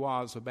excited he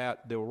was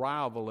about the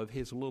arrival of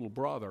his little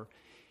brother.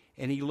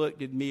 And he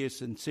looked at me as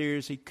sincere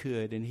as he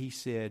could, and he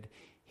said,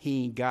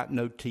 "He ain't got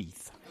no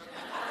teeth."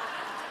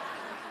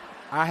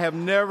 I have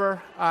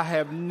never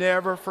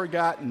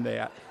forgotten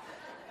that.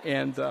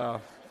 And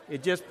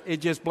it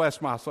just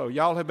blessed my soul.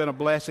 Y'all have been a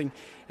blessing.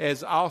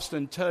 As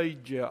Austin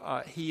told you,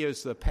 he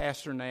is the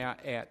pastor now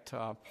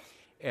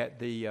at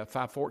the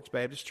Five Forks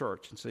Baptist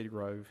Church in Cedar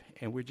Grove,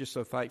 and we're just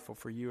so thankful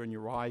for you and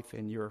your wife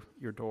and your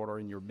daughter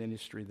and your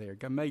ministry there.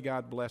 May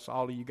God bless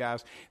all of you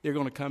guys. They're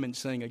going to come and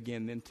sing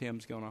again, then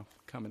Tim's going to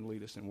come and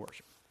lead us in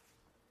worship.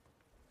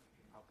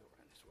 I'll go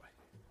around this way.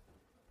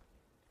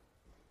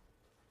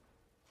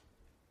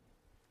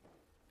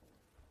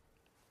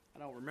 I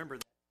don't remember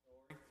that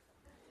story,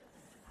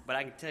 but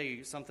I can tell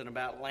you something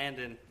about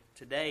Landon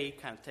today. He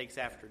kind of takes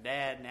after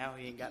Dad. Now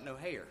he ain't got no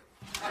hair.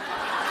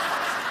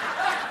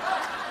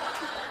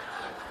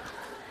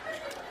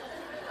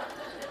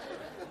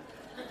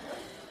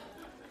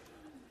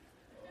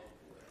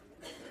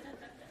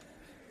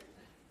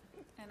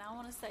 And I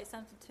want to say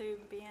something too,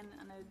 Ben.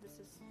 I know this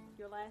is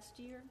your last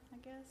year, I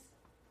guess.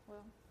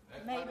 Well,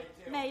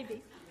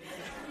 maybe.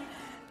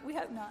 We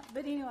hope not.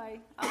 But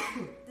anyway,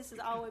 this is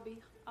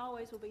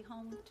always will be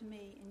home to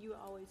me, and you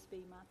will always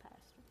be my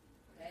pastor.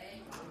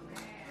 Amen.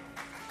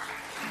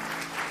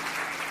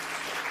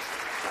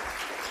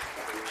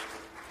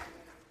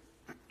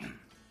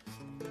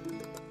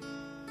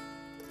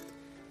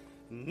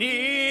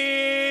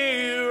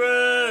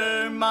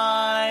 Nearer,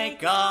 my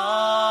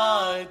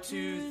God,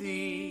 to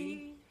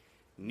thee,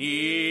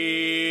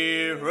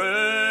 nearer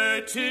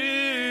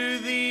to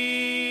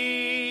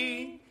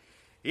thee,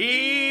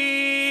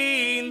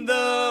 e'en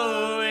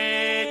though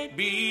it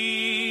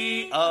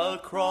be a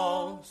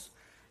cross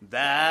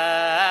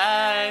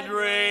that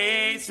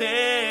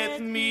raiseth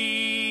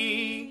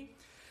me,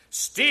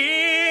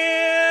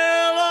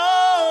 still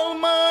all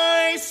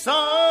my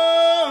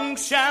song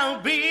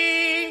shall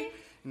be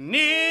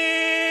nearer,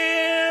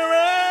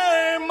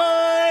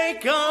 my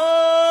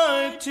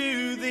God,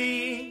 to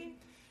thee,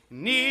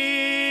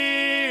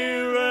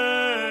 nearer,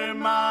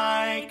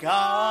 my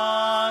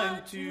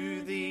God,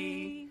 to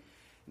thee,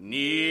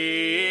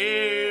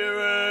 nearer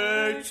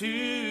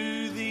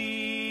to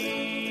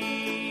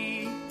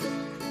thee.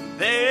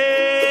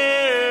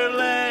 There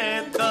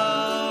let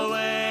the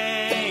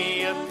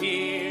way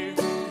appear,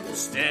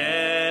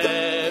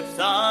 steps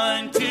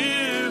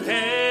unto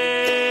heaven.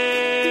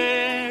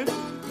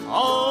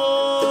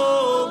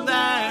 All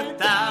that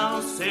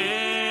thou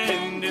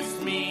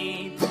sendest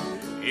me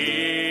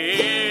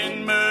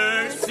in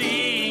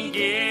mercy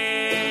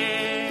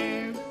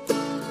give.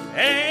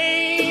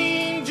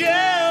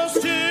 Angels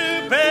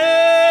to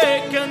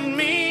beckon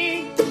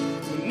me,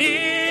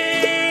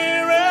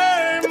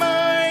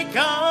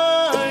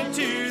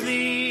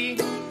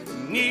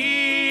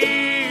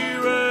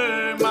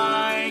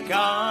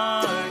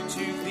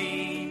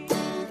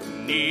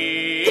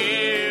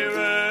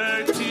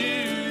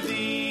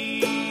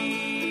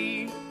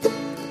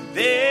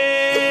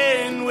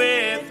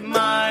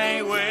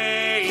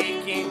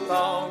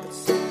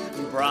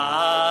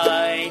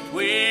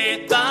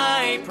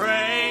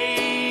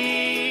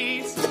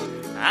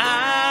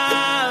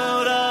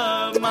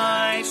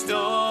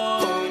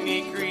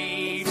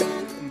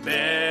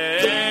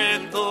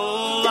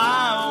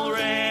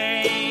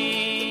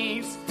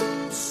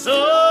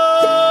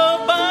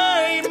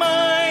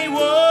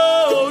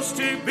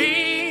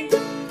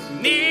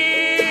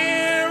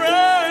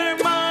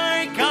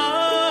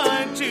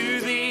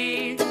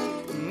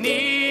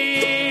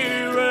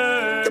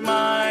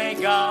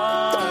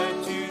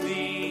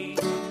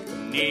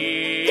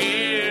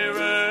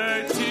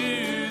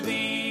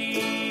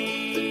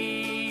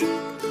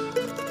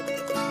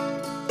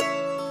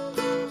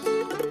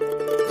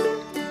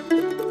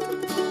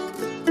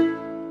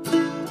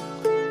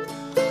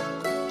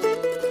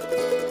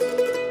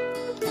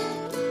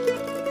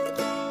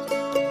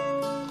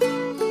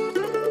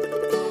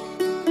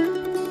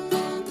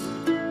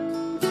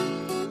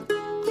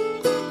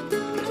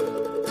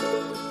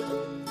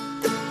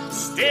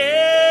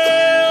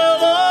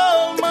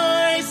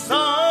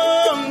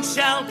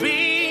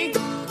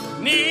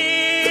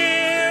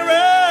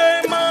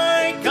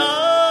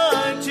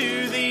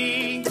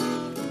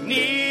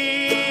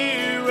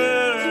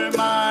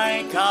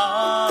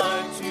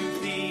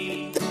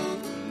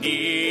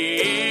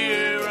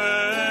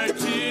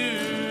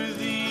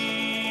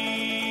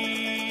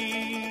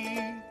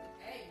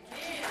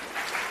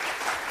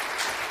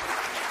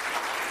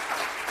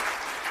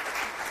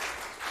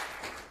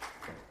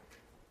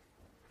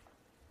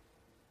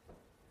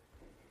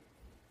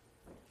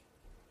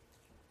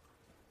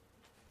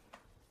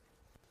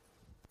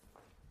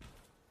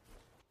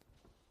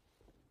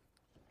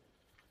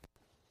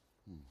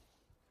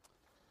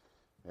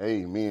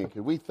 Amen.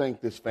 Could we thank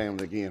this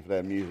family again for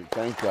that music?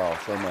 Thank y'all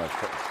so much.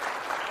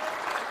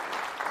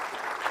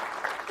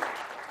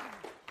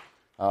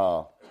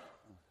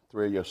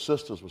 Three of your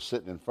sisters were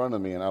sitting in front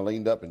of me, and I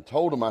leaned up and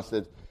told them, I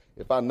said,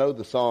 if I know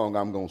the song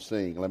I'm going to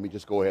sing, let me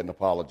just go ahead and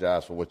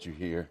apologize for what you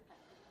hear.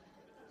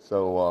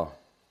 So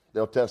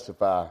they'll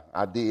testify,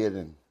 I did,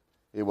 and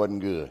it wasn't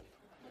good.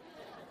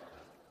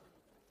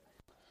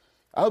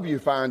 I hope you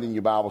find in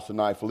your Bibles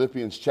tonight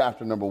Philippians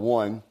chapter number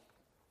 1.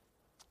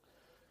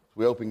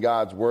 We open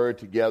God's Word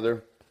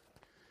together.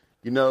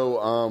 You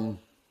know,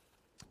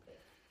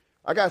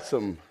 I got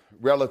some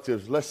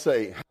relatives, let's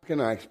say, how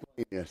can I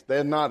explain this?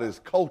 They're not as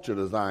cultured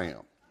as I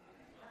am.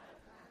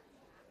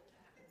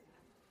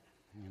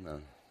 You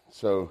know,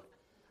 so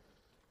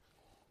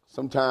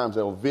sometimes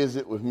they'll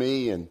visit with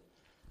me and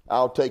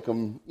I'll take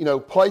them, you know,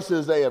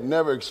 places they have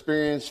never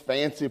experienced,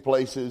 fancy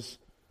places,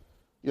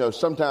 you know,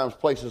 sometimes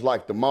places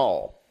like the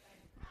mall.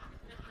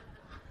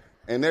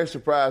 And they're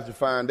surprised to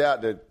find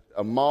out that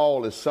a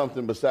mall is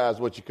something besides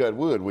what you cut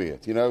wood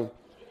with, you know.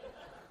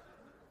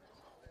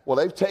 Well,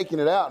 they've taken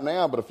it out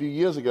now, but a few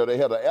years ago they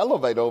had an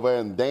elevator over there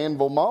in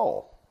Danville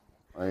Mall.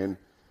 And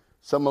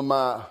some of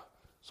my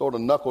sort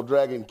of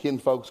knuckle-dragging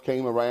kinfolks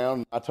came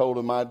around. I told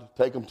them I'd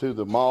take them to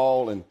the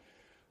mall, and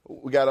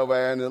we got over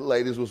there, and the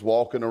ladies was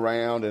walking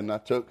around, and I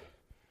took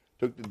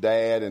the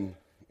dad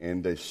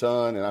and the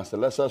son, and I said,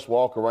 let's us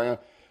walk around.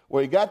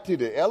 Well, he got to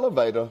the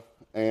elevator,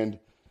 and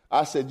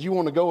I said, you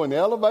want to go in the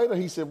elevator?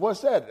 He said, what's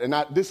that? And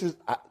this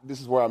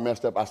is where I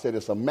messed up. I said,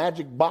 it's a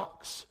magic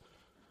box.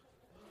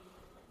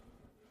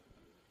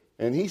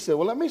 And he said,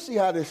 well, let me see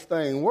how this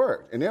thing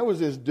worked. And there was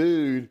this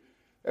dude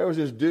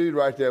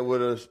right there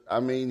with us. I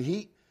mean,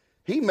 he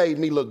made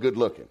me look good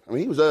looking. I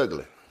mean, he was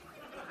ugly.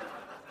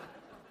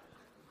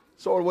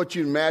 Sort of what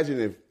you'd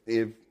imagine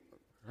if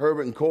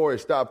Herbert and Corey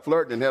stopped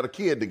flirting and had a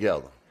kid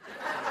together.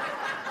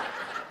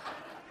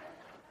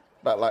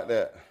 About like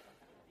that.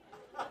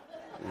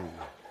 Yeah.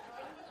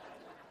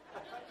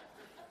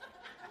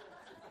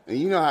 And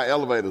you know how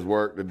elevators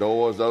work. The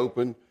doors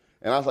open.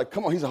 And I was like,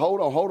 come on. He said,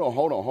 hold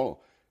on.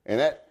 And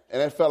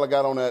that fella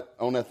got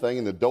on that thing,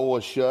 and the door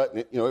was shut,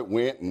 and it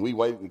went, and we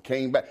waited and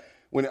came back.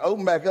 When it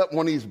opened back up,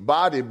 one of these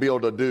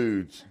bodybuilder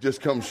dudes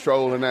just come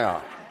strolling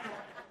out.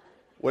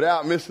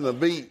 Without missing a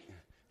beat,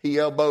 he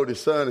elbowed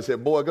his son and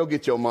said, boy, go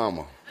get your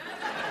mama.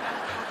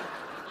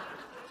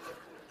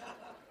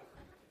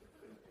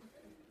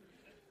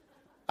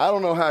 I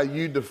don't know how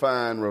you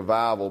define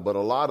revival, but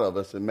a lot of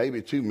us, and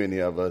maybe too many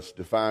of us,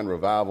 define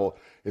revival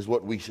as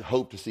what we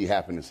hope to see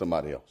happen in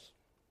somebody else.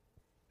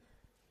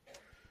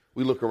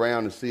 We look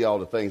around and see all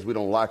the things we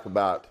don't like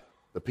about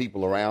the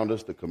people around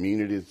us, the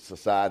community, the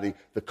society,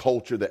 the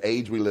culture, the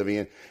age we live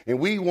in, and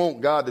we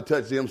want God to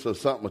touch them so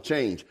something will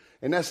change.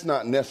 And that's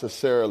not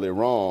necessarily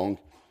wrong,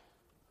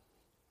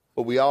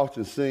 but we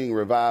often sing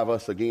revive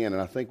us again,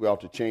 and I think we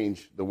ought to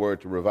change the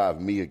word to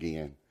revive me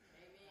again.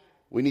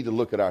 We need to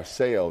look at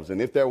ourselves, and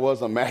if there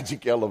was a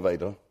magic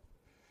elevator,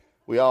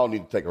 we all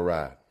need to take a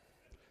ride.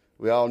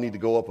 We all need to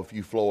go up a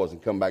few floors and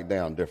come back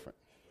down different.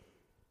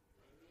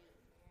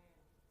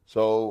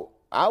 So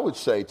I would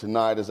say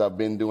tonight, as I've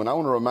been doing, I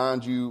want to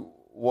remind you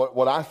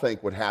what I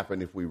think would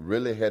happen if we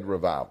really had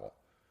revival.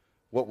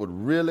 What would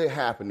really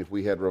happen if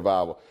we had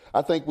revival?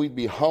 I think we'd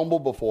be humble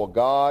before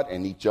God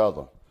and each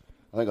other.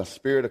 I think a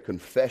spirit of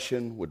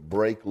confession would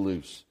break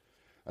loose.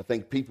 I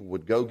think people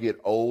would go get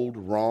old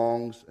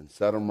wrongs and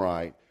set them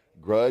right.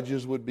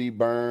 Grudges would be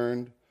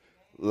burned.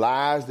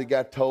 Lies that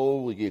got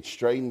told would get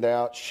straightened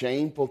out.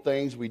 Shameful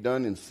things we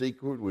done in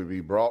secret would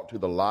be brought to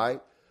the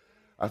light.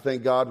 I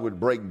think God would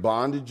break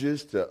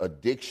bondages to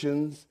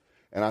addictions.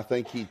 And I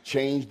think he'd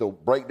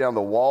break down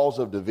the walls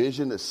of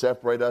division that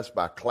separate us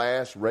by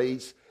class,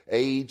 race,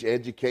 age,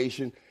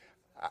 education.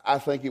 I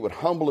think it would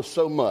humble us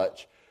so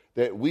much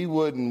that we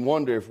wouldn't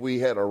wonder if we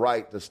had a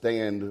right to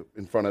stand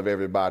in front of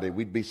everybody.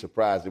 We'd be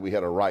surprised that we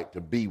had a right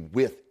to be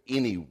with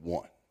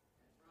anyone.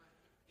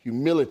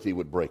 Humility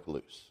would break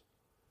loose.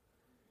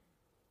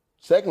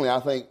 Secondly, I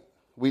think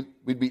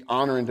we'd be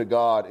honoring to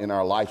God in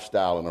our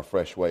lifestyle in a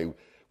fresh way.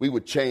 We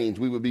would change.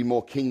 We would be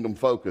more kingdom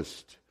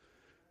focused.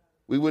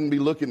 We wouldn't be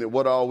looking at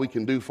what all we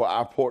can do for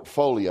our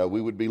portfolio.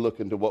 We would be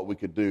looking to what we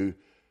could do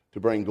to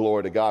bring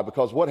glory to God.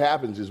 Because what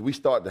happens is we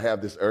start to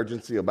have this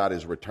urgency about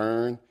his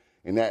return,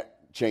 and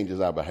that changes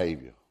our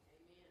behavior.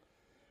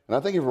 And I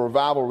think if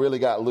revival really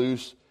got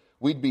loose,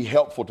 we'd be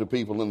helpful to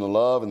people in the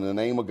love and the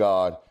name of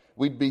God.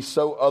 We'd be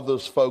so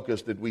others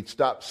focused that we'd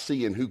stop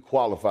seeing who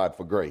qualified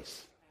for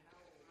grace.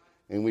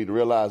 And we'd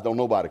realize don't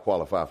nobody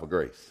qualify for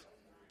grace.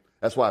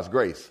 That's why it's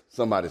grace.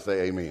 Somebody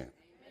say amen.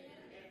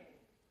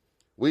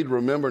 We'd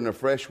remember in a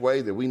fresh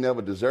way that we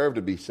never deserved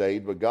to be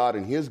saved, but God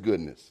in his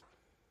goodness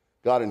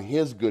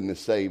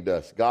saved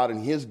us. God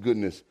in his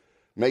goodness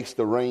makes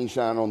the rain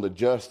shine on the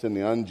just and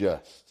the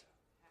unjust.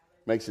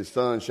 Makes his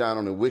sun shine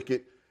on the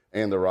wicked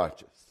and the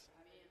righteous.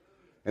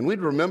 And we'd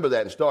remember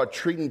that and start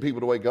treating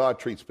people the way God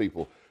treats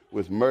people,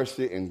 with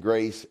mercy and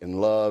grace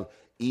and love,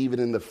 even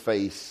in the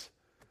face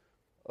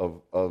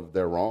of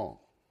their wrong.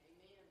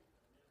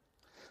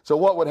 So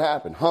what would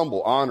happen?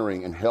 Humble,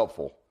 honoring, and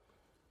helpful.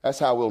 That's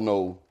how we'll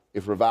know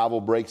if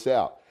revival breaks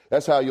out.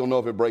 That's how you'll know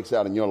if it breaks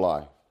out in your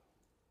life.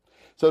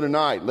 So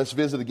tonight, let's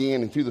visit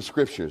again into the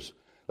scriptures.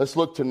 Let's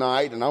look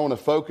tonight, and I want to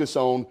focus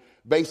on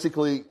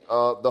basically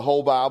the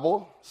whole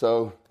Bible.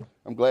 So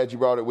I'm glad you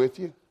brought it with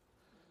you.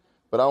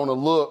 But I want to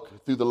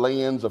look through the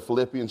lens of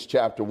Philippians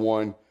chapter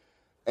 1.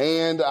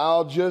 And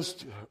I'll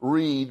just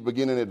read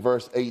beginning at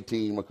verse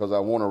 18 because I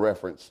want to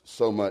reference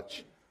so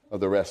much of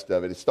the rest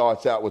of it. It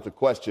starts out with the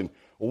question,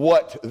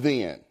 what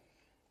then?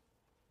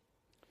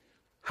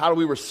 How do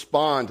we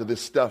respond to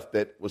this stuff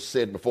that was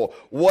said before?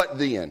 What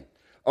then?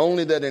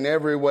 Only that in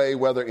every way,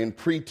 whether in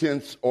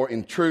pretense or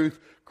in truth,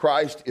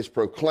 Christ is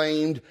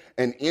proclaimed,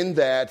 and in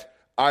that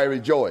I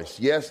rejoice.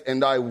 Yes,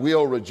 and I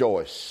will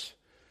rejoice.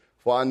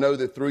 For I know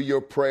that through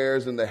your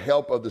prayers and the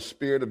help of the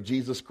Spirit of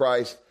Jesus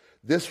Christ,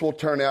 this will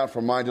turn out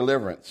for my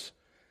deliverance,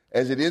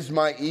 as it is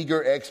my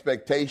eager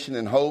expectation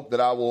and hope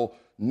that I will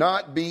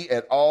not be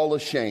at all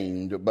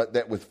ashamed, but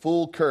that with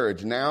full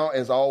courage, now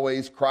as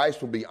always,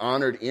 Christ will be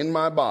honored in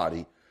my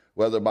body,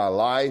 whether by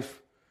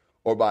life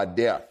or by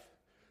death.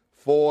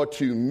 For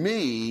to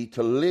me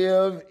to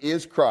live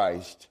is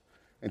Christ,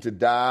 and to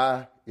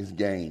die is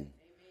gain.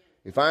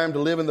 If I am to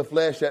live in the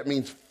flesh, that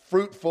means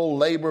fruitful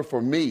labor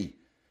for me,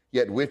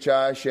 yet which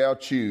I shall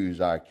choose,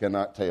 I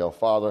cannot tell.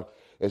 Father,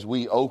 as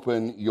we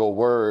open your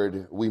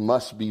word, we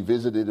must be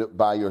visited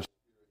by your Spirit.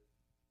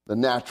 The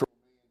natural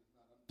man does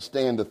not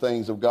understand the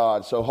things of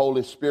God. So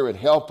Holy Spirit,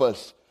 help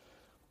us.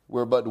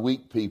 We're but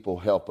weak people,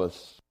 help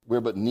us.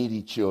 We're but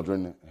needy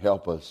children,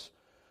 help us.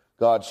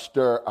 God,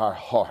 stir our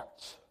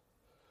hearts.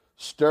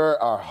 Stir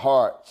our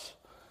hearts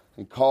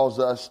and cause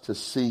us to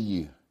see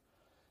you.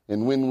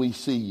 And when we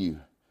see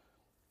you,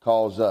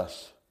 cause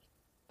us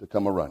to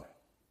come a-running.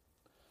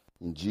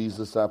 In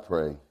Jesus I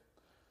pray.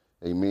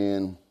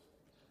 Amen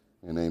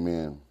and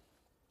amen.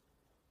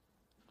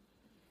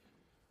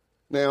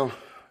 Now,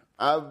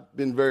 I've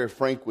been very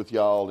frank with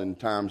y'all in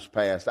times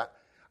past.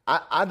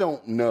 I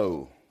don't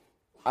know.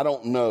 I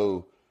don't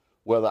know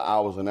whether I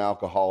was an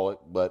alcoholic,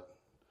 but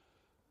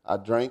I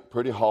drank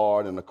pretty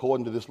hard, and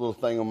according to this little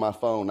thing on my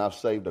phone, I've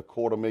saved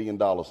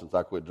 $250,000 since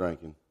I quit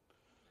drinking,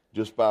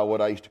 just by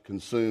what I used to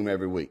consume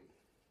every week.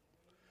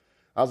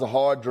 I was a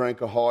hard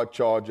drinker, hard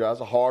charger. I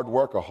was a hard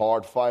worker,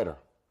 hard fighter.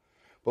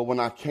 But when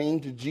I came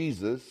to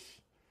Jesus,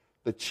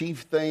 the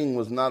chief thing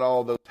was not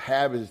all those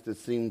habits that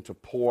seemed to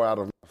pour out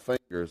of my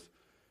fingers.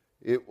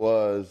 It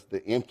was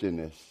the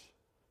emptiness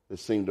that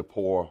seemed to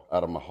pour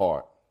out of my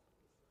heart.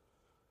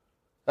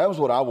 That was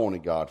what I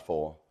wanted God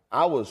for.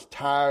 I was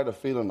tired of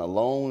feeling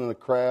alone in a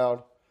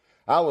crowd.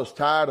 I was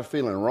tired of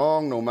feeling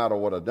wrong no matter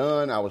what I'd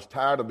done. I was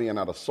tired of being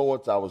out of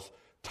sorts. I was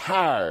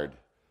tired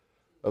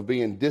of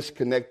being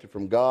disconnected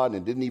from God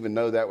and didn't even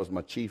know that was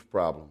my chief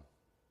problem.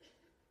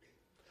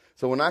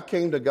 So when I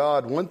came to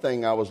God, one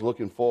thing I was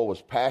looking for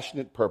was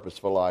passionate purpose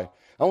for life.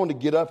 I wanted to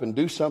get up and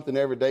do something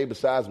every day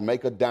besides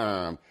make a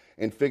dime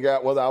and figure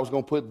out whether I was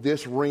going to put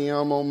this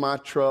rim on my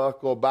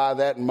truck or buy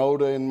that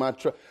motor in my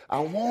truck. I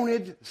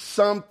wanted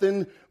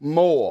something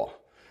more.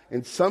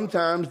 And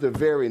sometimes the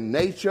very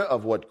nature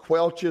of what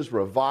quelches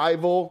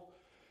revival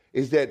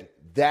is that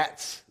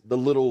that's the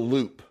little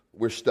loop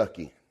we're stuck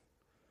in.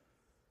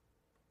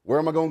 Where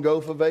am I going to go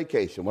for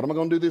vacation? What am I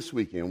going to do this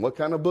weekend? What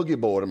kind of boogie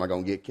board am I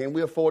going to get? Can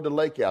we afford the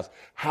lake house?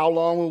 How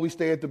long will we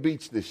stay at the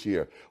beach this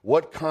year?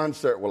 What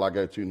concert will I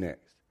go to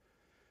next?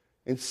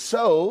 And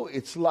so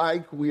it's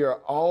like we are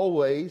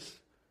always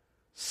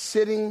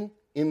sitting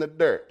in the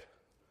dirt,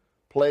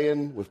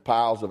 playing with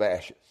piles of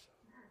ashes.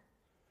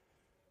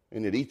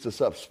 And it eats us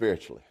up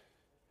spiritually.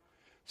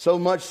 So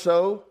much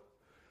so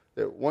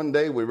that one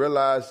day we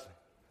realized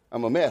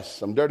I'm a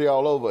mess. I'm dirty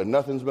all over and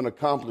nothing's been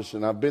accomplished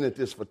and I've been at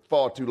this for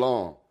far too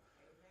long.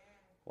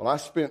 Well, I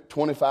spent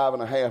 25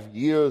 and a half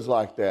years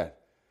like that.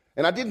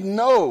 And I didn't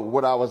know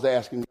what I was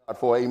asking God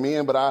for,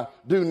 amen, but I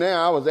do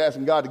now. I was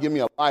asking God to give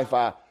me a life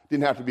I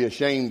didn't have to be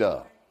ashamed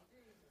of.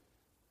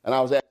 And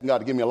I was asking God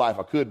to give me a life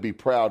I could be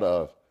proud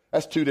of.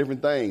 That's two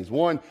different things.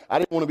 One, I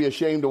didn't want to be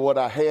ashamed of what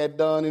I had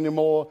done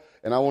anymore,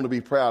 and I want to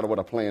be proud of what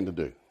I plan to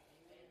do.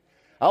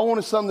 I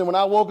wanted something when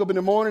I woke up in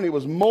the morning, it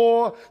was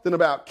more than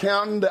about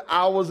counting the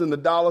hours and the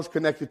dollars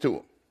connected to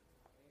it.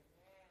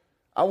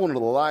 I wanted a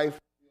life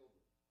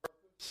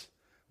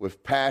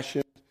with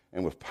passion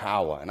and with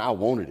power, and I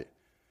wanted it.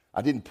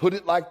 I didn't put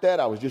it like that.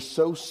 I was just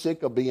so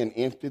sick of being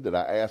empty that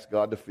I asked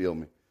God to fill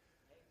me.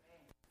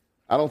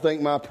 I don't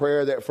think my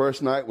prayer that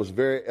first night was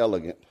very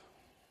elegant.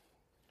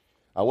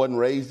 I wasn't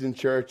raised in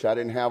church. I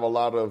didn't have a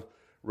lot of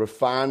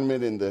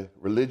refinement in the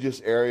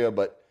religious area,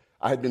 but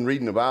I had been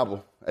reading the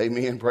Bible.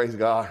 Amen. Praise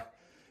God.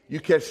 You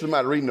catch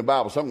somebody reading the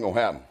Bible, something's going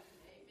to happen.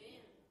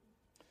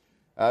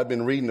 I'd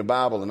been reading the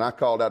Bible, and I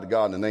called out to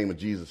God in the name of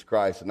Jesus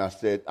Christ, and I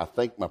said, I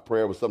think my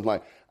prayer was something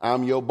like,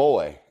 I'm your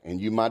boy,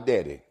 and you my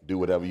daddy. Do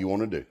whatever you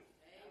want to do.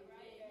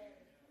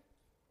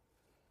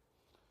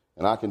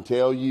 And I can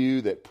tell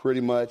you that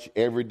pretty much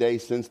every day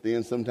since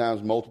then,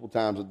 sometimes multiple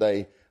times a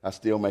day, I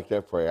still make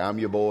that prayer. I'm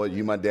your boy,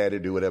 you my daddy,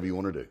 do whatever you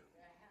want to do.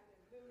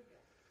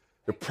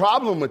 The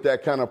problem with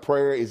that kind of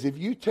prayer is if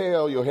you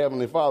tell your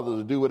Heavenly Father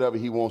to do whatever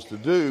he wants to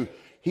do,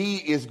 he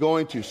is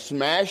going to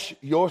smash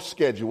your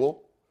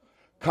schedule,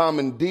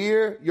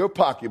 commandeer your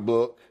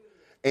pocketbook,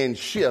 and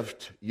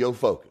shift your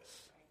focus.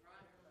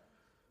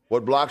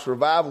 What blocks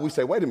revival? We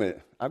say, wait a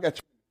minute, I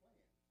got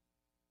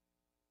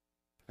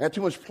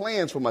too much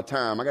plans for my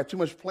time. I got too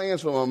much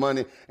plans for my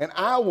money, and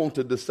I want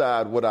to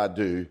decide what I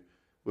do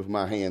with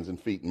my hands and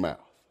feet and mouth.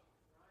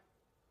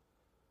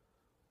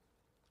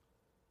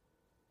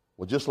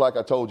 Well, just like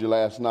I told you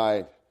last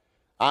night,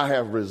 I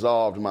have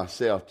resolved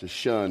myself to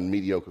shun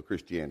mediocre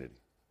Christianity.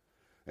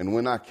 And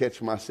when I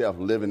catch myself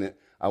living it,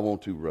 I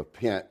want to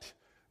repent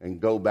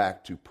and go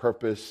back to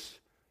purpose,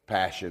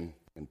 passion,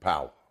 and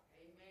power.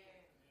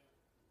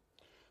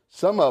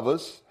 Some of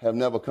us have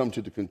never come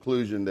to the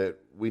conclusion that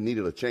we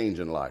needed a change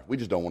in life. We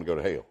just don't want to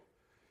go to hell.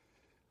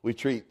 We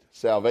treat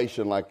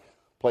salvation like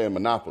playing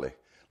Monopoly.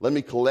 Let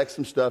me collect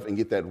some stuff and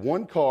get that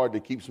one card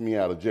that keeps me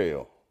out of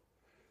jail.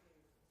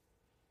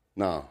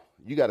 No,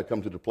 you got to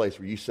come to the place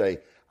where you say,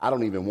 I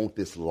don't even want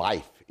this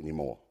life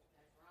anymore.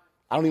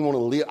 I don't even want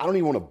to live. I don't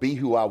even want to be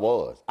who I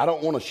was. I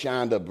don't want a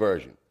shined up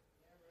version.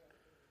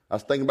 I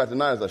was thinking about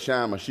tonight as I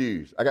shine my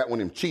shoes. I got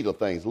one of them cheetah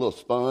things, a little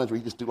sponge where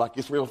you just do like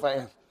this real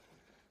fast.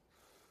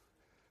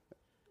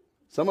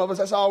 Some of us,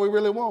 that's all we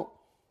really want.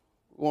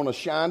 We want a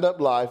shined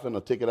up life and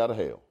a ticket out of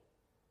hell.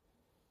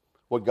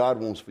 What God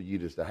wants for you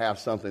is to have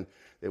something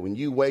that when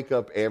you wake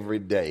up every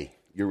day,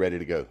 you're ready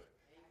to go.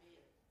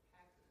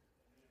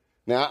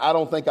 Now, I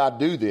don't think I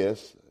do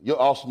this.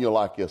 Austin, you'll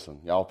like this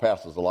one. Y'all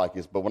pastors will like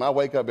this. But when I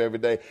wake up every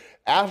day,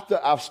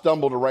 after I've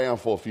stumbled around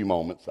for a few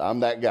moments, I'm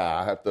that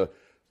guy. I have to,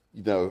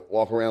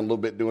 walk around a little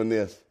bit doing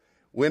this.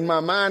 When my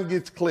mind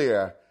gets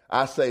clear,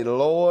 I say,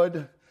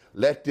 Lord,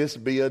 let this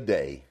be a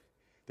day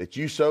that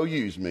you so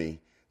use me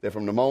that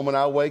from the moment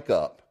I wake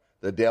up,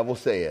 the devil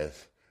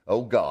says,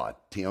 oh God,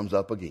 Tim's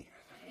up again.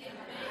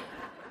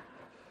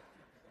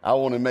 I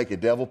want to make a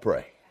devil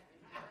pray.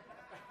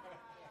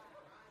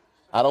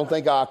 I don't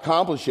think I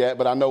accomplish that,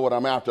 but I know what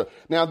I'm after.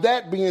 Now,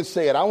 that being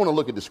said, I want to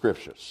look at the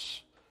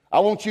scriptures.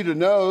 I want you to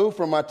know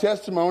from my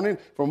testimony,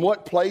 from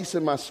what place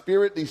in my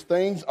spirit these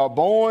things are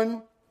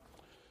born,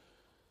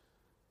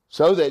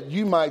 so that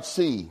you might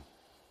see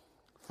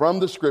from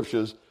the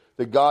scriptures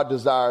that God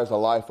desires a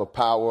life of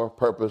power,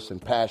 purpose,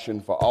 and passion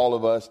for all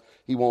of us.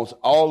 He wants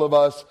all of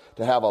us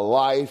to have a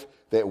life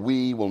that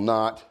we will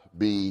not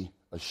be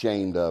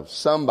ashamed of.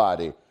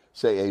 Somebody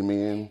say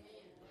amen.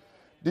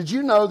 Did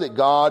you know that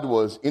God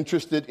was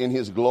interested in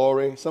his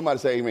glory? Somebody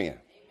say amen. Amen.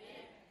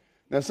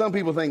 Now, some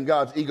people think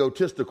God's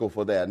egotistical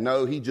for that.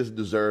 No, he just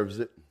deserves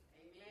it.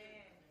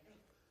 Amen.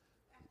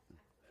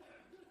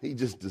 He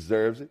just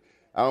deserves it.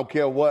 I don't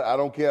care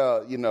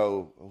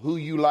who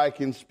you like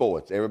in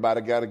sports.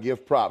 Everybody got to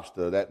give props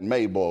to that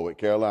May boy with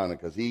Carolina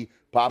because he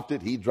popped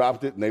it, he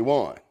dropped it, and they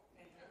won.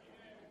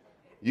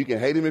 You can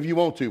hate him if you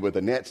want to, but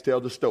the Nets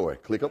tell the story.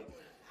 Click up.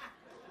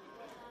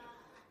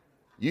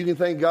 You can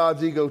think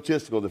God's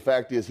egotistical. The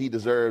fact is he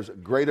deserves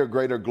greater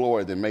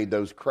glory than made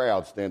those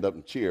crowds stand up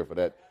and cheer for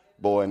that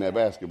boy in that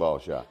basketball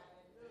shot.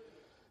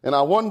 And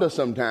I wonder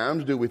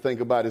sometimes, do we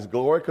think about his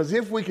glory? Because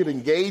if we could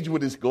engage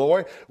with his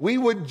glory, we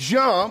would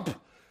jump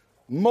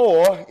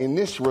more in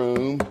this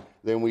room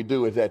than we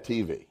do at that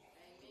TV.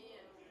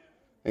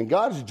 And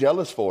God's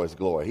jealous for his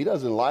glory. He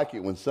doesn't like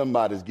it when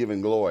somebody's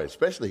giving glory,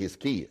 especially his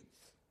kids.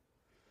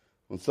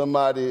 When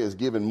somebody is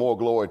giving more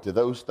glory to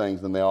those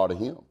things than they are to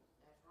him.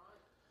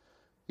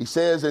 He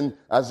says in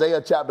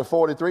Isaiah chapter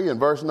 43 and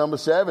verse number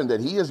 7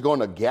 that he is going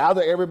to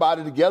gather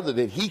everybody together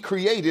that he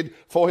created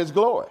for his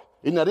glory.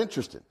 Isn't that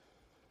interesting?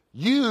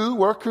 You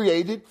were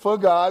created for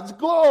God's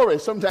glory.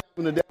 Sometimes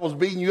when the devil's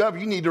beating you up,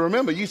 you need to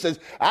remember, you says,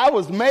 I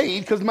was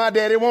made because my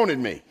daddy wanted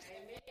me.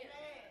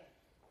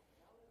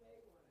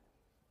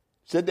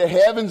 Said the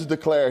heavens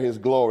declare his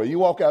glory. You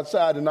walk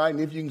outside tonight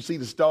and if you can see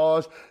the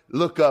stars,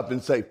 look up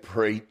and say,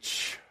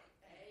 preach.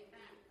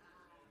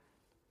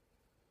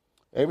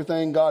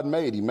 Everything God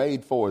made, he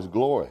made for his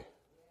glory.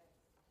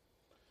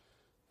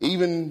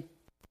 Even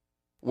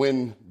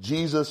when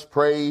Jesus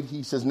prayed,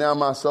 he says, now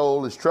my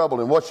soul is troubled.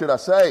 And what should I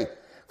say?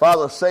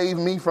 Father, save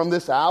me from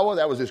this hour?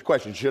 That was his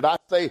question. Should I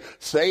say,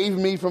 save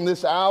me from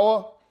this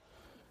hour?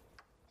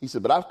 He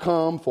said, but I've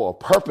come for a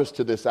purpose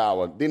to this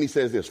hour. Then he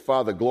says this,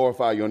 Father,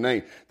 glorify your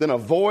name. Then a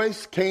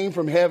voice came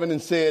from heaven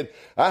and said,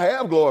 I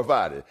have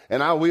glorified it,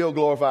 and I will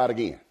glorify it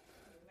again.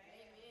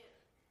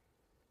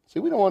 See,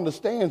 we don't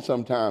understand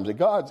sometimes that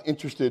God's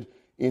interested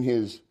in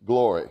his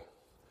glory.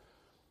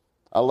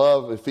 I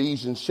love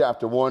Ephesians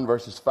chapter 1,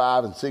 verses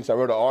 5 and 6. I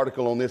wrote an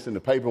article on this in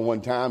the paper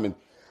one time, and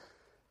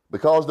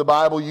because the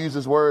Bible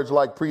uses words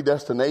like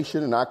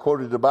predestination, and I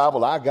quoted the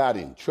Bible, I got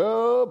in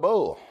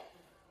trouble.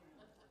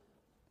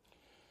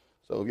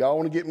 So if y'all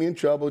want to get me in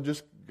trouble,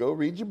 just go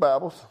read your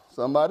Bibles.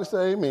 Somebody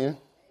say amen.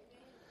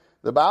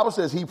 The Bible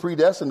says he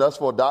predestined us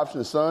for adoption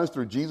as sons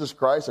through Jesus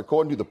Christ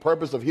according to the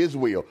purpose of his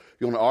will. If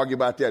you want to argue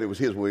about that, it was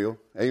his will.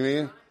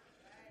 Amen.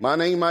 My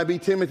name might be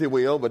Timothy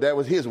Will, but that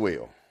was his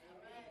will.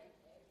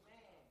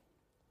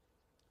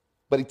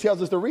 But he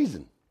tells us the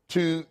reason.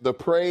 To the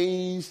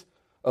praise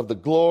of the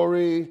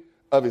glory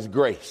of his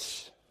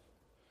grace.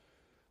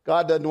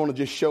 God doesn't want to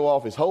just show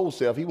off his whole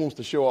self. He wants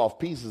to show off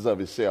pieces of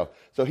himself.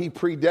 So he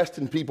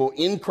predestined people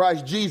in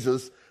Christ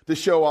Jesus to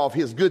show off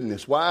his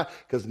goodness. Why?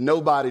 Because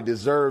nobody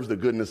deserves the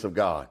goodness of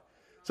God.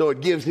 So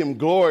it gives him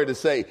glory to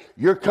say,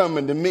 you're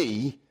coming to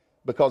me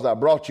because I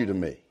brought you to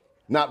me,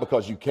 not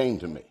because you came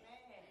to me.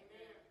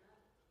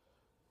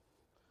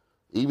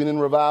 Even in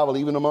revival,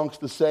 even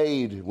amongst the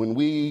saved, when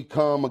we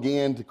come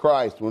again to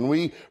Christ, when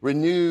we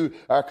renew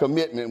our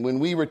commitment, when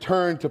we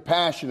return to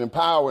passion and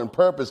power and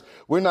purpose,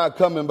 we're not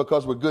coming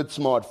because we're good,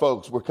 smart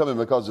folks. We're coming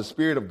because the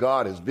Spirit of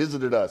God has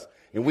visited us,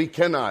 and we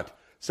cannot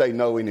say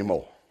no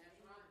anymore.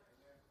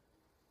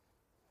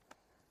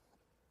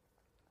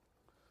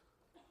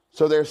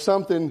 So there's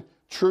something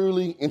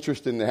truly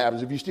interesting that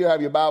happens. If you still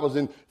have your Bibles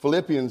in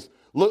Philippians,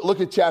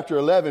 look at chapter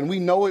 11. We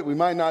know it. We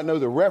might not know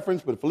the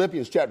reference, but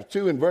Philippians chapter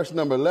 2 and verse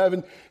number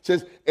 11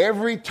 says,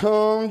 every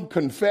tongue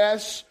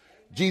confess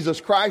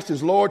Jesus Christ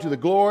is Lord to the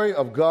glory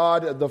of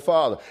God the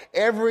Father.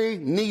 Every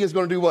knee is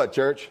going to do what,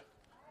 church?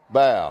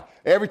 Bow.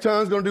 Every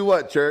tongue is going to do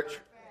what, church?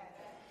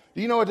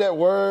 Do you know what that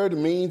word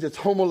means? It's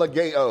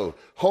homologeo.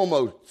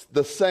 Homo,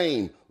 the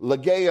same.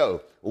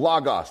 Logeo,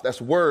 logos. That's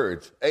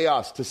words.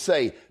 Eos, to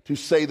say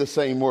the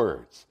same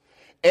words.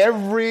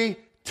 Every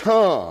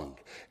tongue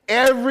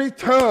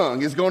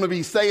is going to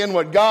be saying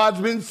what God's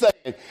been saying.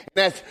 And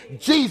that's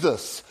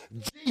Jesus,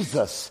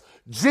 Jesus,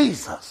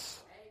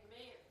 Jesus.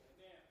 Amen.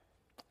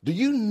 Do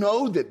you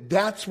know that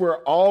that's where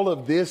all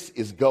of this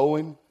is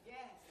going? Yes.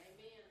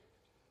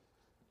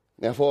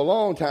 Now, for a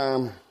long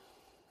time,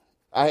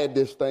 I had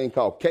this thing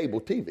called cable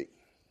TV.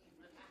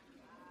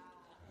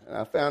 And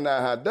I found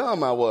out how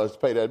dumb I was to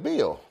pay that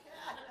bill.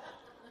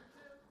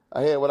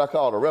 I had what I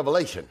called a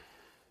revelation.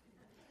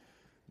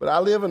 But I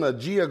live in a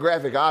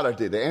geographic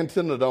oddity. The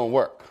antenna don't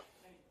work.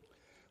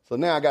 So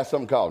now I got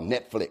something called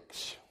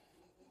Netflix.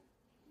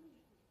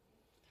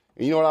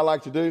 And you know what I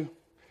like to do?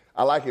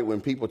 I like it when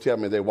people tell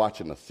me they're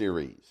watching a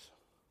series.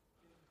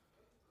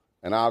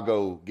 And I'll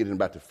go get in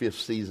about the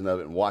 5th season of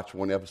it and watch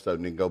one episode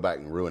and then go back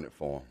and ruin it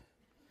for them.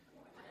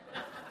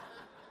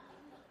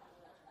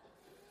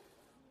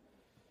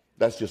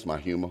 That's just my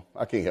humor.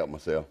 I can't help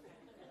myself.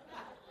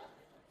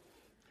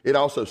 It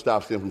also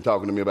stops them from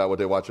talking to me about what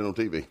they're watching on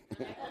TV.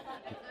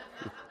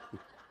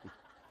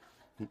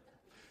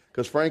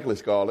 Because frankly,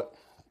 Scarlett,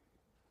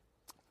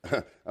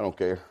 I don't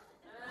care.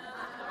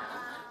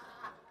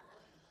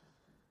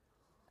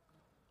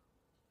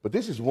 But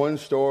this is one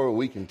story where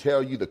we can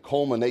tell you the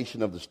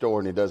culmination of the story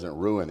and it doesn't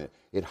ruin it.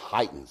 It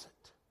heightens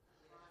it.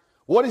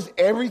 What is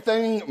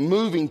everything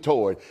moving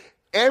toward?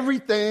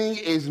 Everything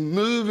is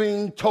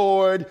moving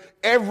toward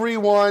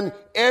everyone,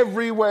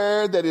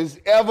 everywhere that has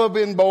ever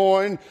been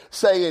born,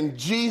 saying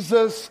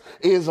Jesus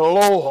is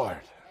Lord.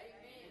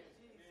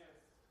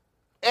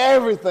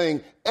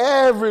 Everything,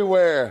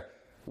 everywhere.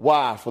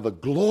 Why? For the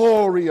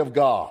glory of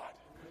God.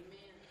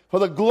 For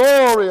the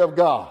glory of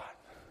God.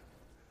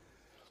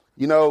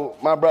 You know,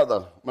 my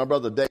brother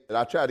David,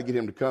 I tried to get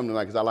him to come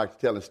tonight because I like to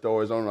tell his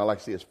stories on him. I like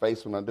to see his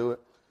face when I do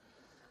it.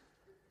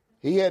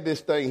 He had this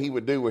thing he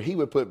would do where he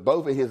would put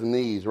both of his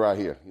knees right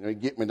here. You know,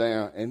 he'd get me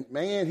down. And,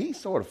 man, he's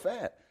sort of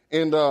fat.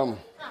 And, I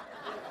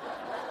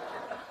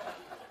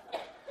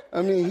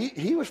mean,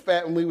 he was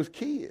fat when we was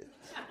kids.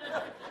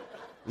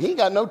 He ain't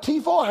got no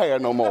teeth or hair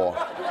no more.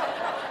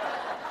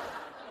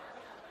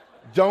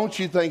 Don't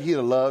you think he'd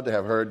have loved to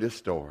have heard this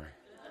story?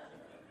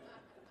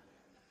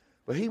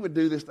 But he would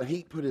do this thing.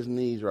 He'd put his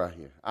knees right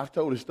here. I've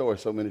told this story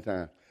so many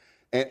times.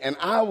 And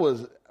I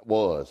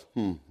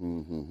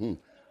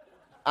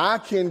I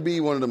can be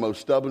one of the most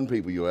stubborn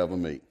people you'll ever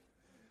meet.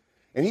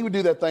 And he would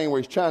do that thing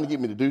where he's trying to get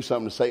me to do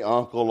something to say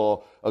uncle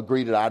or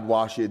agree that I'd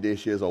wash your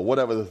dishes or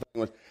whatever the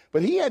thing was.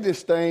 But he had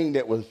this thing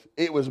that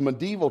was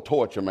medieval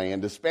torture,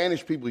 man. The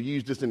Spanish people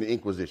used this in the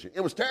Inquisition.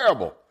 It was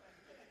terrible.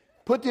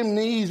 Put them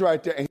knees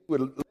right there and he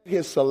would let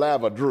his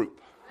saliva droop.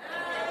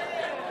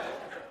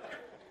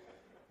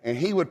 And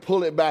he would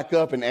pull it back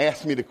up and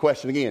ask me the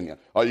question again.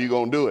 Are you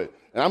going to do it?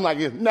 And I'm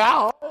like,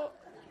 no.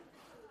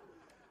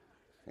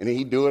 And then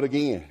he'd do it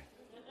again.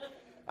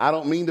 I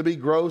don't mean to be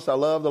gross. I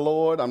love the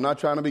Lord. I'm not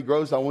trying to be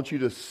gross. I want you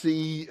to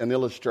see an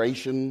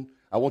illustration.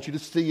 I want you to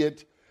see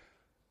it.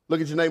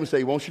 Look at your neighbor and say,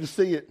 he wants you to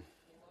see it.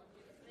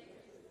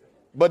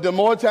 But the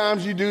more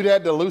times you do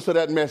that, the looser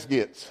that mess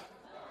gets.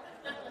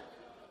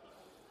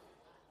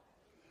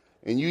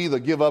 And you either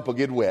give up or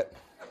get wet.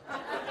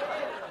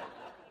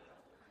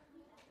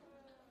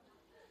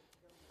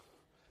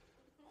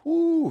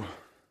 Whew.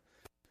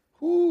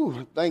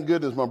 Whew. Thank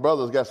goodness my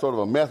brother's got sort of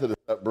a Methodist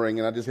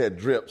upbringing. I just had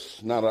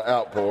drips, not an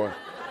outpouring.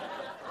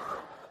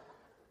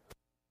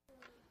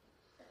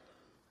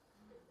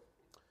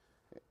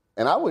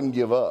 And I wouldn't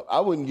give up. I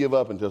wouldn't give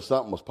up until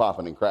something was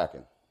popping and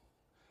cracking.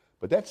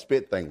 But that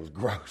spit thing was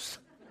gross.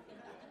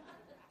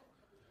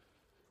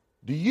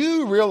 Do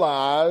you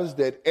realize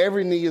that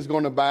every knee is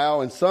going to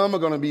bow and some are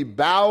going to be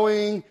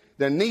bowing?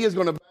 Their knee is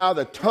going to bow.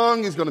 Their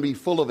tongue is going to be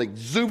full of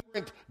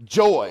exuberant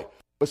joy.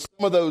 But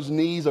some of those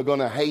knees are going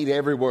to hate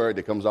every word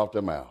that comes off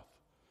their mouth.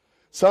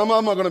 Some of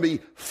them are going to be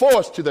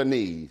forced to their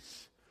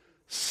knees.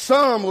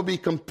 Some will be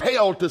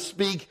compelled to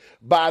speak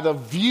by the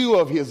view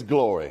of his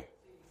glory.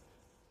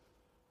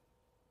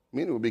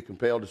 Many will be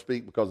compelled to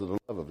speak because of the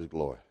love of his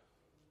glory.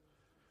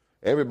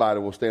 Everybody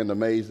will stand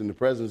amazed in the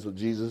presence of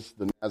Jesus,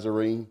 the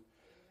Nazarene.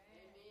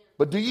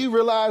 But do you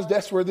realize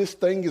that's where this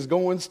thing is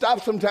going? Stop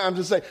sometimes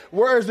and say,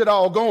 where is it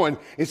all going?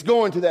 It's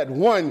going to that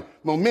one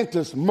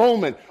momentous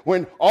moment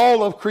when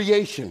all of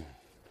creation.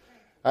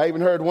 I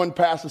even heard one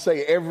pastor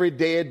say, every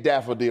dead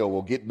daffodil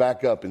will get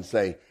back up and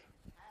say,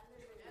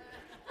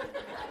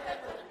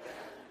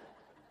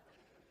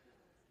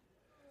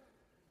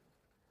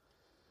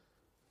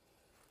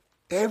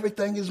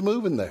 everything is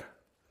moving there.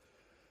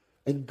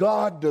 And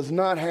God does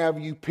not have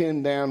you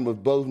pinned down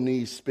with both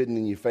knees spitting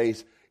in your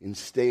face.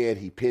 Instead,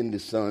 he pinned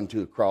his son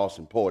to a cross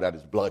and poured out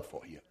his blood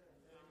for you.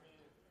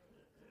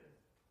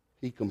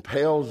 He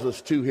compels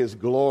us to his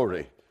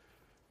glory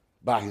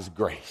by his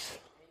grace,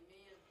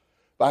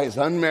 by his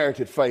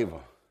unmerited favor.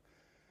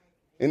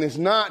 And it's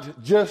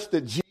not just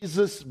that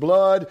Jesus'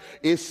 blood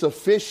is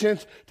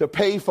sufficient to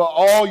pay for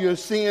all your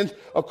sins.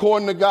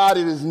 According to God,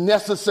 it is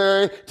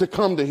necessary to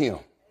come to him.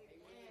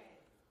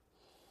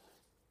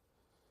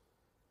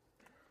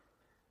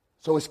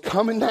 So it's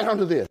coming down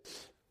to this.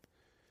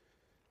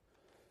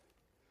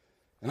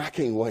 And I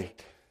can't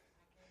wait.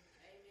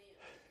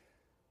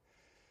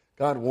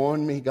 God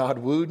warned me, God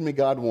wooed me,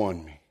 God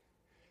warned me.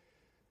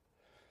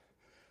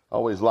 I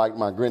always liked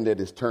my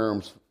granddaddy's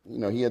terms. You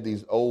know, he had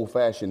these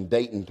old-fashioned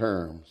dating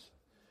terms.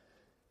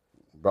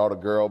 Brought a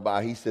girl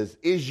by, he says,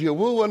 is you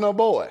wooing a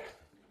boy?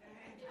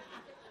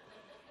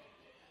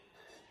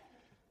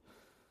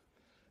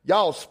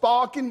 Y'all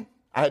sparking?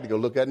 I had to go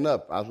look that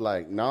up. I was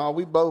like, no,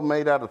 we both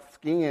made out of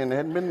skin. There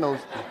hadn't been no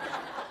skin.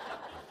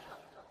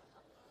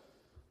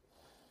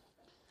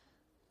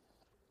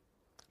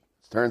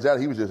 Turns out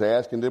he was just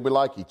asking, did we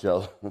like each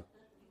other?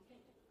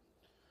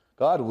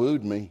 God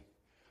wooed me.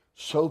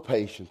 So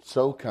patient,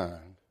 so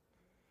kind.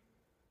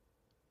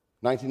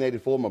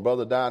 1984, my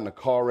brother died in a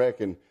car wreck,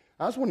 and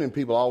I was one of them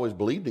people always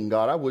believed in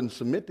God. I wouldn't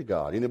submit to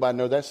God. Anybody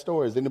know that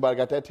story? Has anybody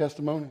got that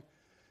testimony?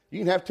 You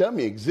didn't have to tell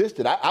me he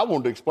existed. I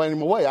wanted to explain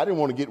him away. I didn't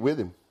want to get with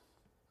him.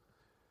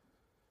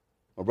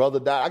 My brother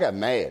died. I got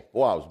mad.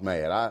 Boy, I was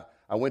mad.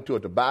 I went to a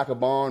tobacco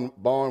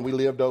barn. We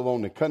lived over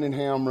on the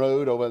Cunningham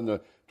Road over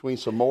between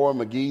Samora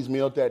and McGee's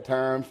Mill at that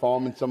time,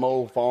 farming some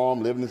old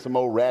farm, living in some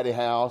old ratty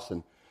house.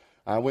 And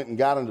I went and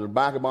got into the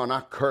tobacco barn,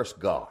 and I cursed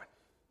God.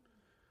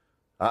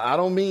 I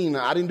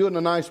didn't do it in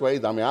a nice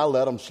way. I mean, I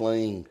let him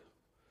sling,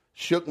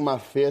 shook my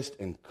fist,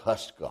 and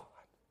cussed God.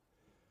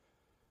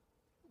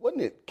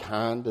 Wasn't it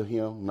kind of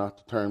him not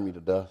to turn me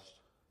to dust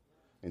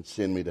and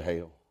send me to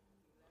hell?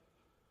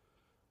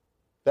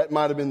 That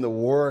might have been the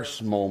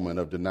worst moment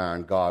of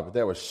denying God, but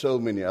there were so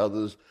many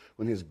others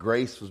when his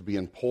grace was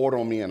being poured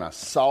on me and I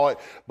saw it.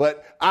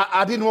 But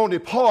I didn't want a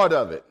part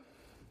of it.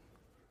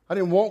 I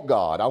didn't want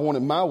God. I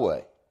wanted my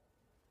way.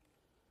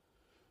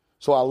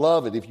 So I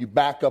love it. If you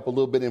back up a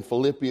little bit in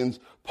Philippians,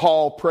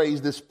 Paul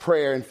prays this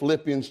prayer in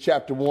Philippians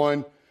chapter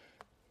 1.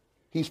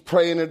 He's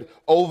praying it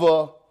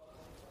over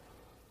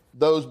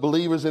those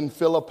believers in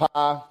Philippi.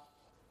 And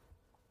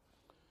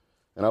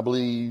I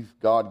believe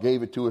God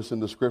gave it to us in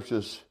the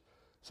scriptures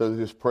so that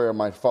this prayer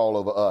might fall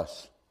over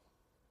us.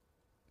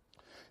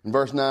 In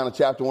verse 9 of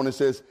chapter 1 it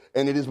says,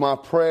 and it is my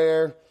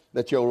prayer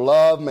that your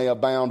love may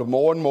abound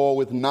more and more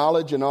with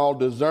knowledge and all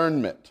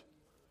discernment.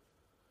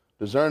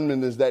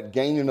 Discernment is that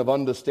gaining of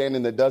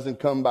understanding that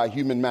doesn't come by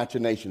human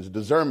machinations.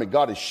 Discernment,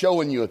 God is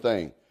showing you a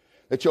thing.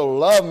 That your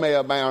love may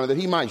abound, that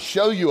he might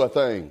show you a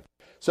thing,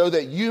 so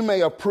that you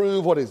may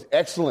approve what is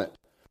excellent,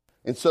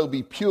 and so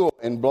be pure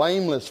and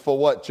blameless for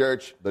what,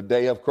 church? The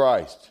day of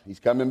Christ. He's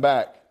coming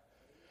back.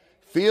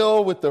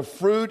 Filled with the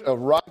fruit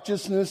of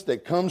righteousness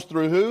that comes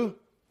through who?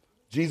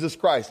 Jesus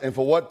Christ. And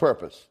for what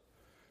purpose?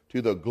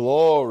 To the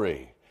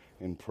glory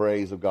and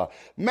praise of God.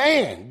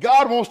 Man,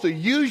 God wants to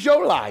use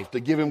your life to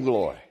give him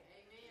glory.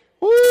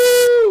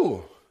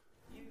 Woo!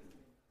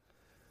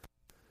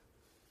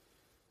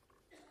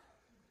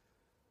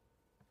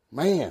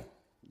 Man,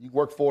 you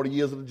work 40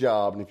 years at a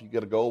job, and if you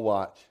get a gold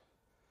watch,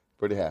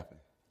 pretty happy.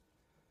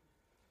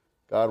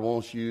 God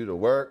wants you to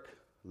work,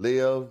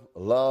 live,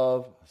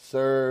 love,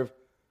 serve,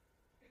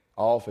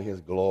 all for his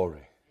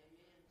glory.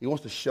 He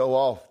wants to show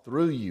off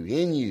through you,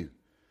 in you.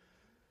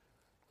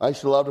 I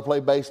used to love to play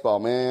baseball,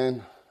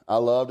 man. I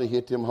love to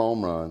hit them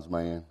home runs,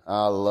 man.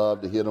 I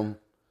love to hit them.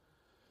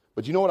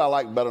 But you know what I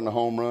like better than a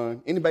home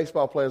run? Any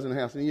baseball players in the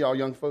house? Any of y'all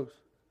young folks?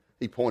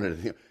 He pointed at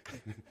him.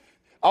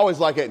 I always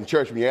like that in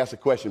church when you ask a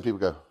question, people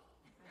go.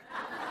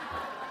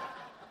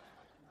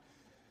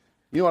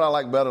 You know what I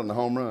like better than a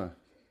home run?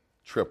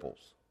 Triples.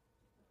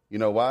 You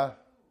know why?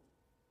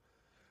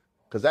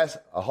 Because that's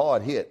a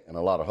hard hit and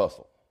a lot of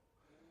hustle.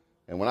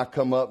 And when I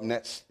come up and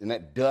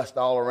that dust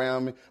all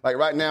around me, like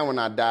right now when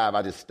I dive,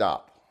 I just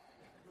stop.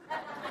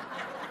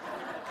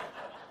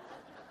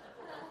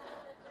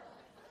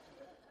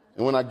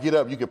 And when I get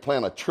up, you could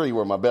plant a tree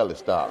where my belly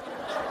stops.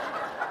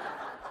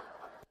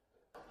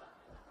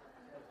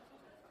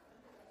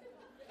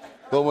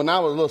 But when I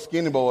was a little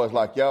skinny boy, it's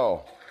like,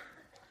 y'all,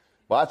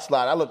 Well, I'd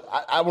slide.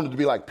 I wanted to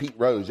be like Pete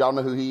Rose. Y'all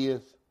know who he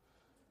is?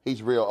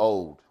 He's real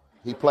old.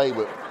 He played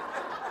with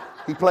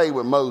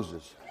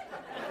Moses.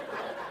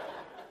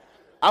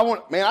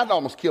 I'd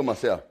almost kill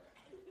myself.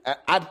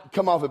 I'd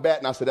come off at bat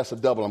and I said, that's a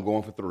double. I'm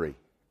going for 3.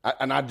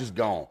 And I'd just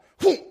gone.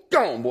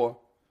 Gone, boy.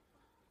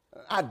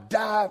 I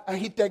dive. I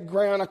hit that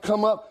ground. I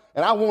come up.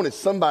 And I wanted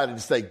somebody to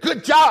say,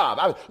 good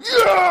job.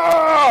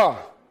 Yeah!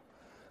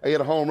 I hit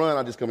a home run.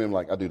 I just come in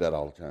like, I do that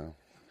all the time.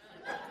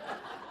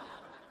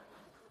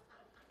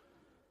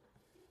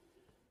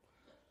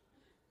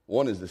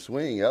 One is the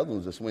swing. The other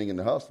one's the swing and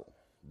the hustle.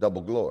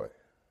 Double glory.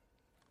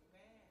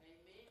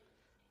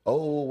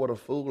 Oh, what a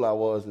fool I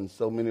was in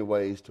so many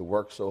ways to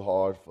work so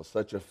hard for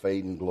such a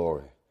fading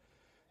glory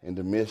and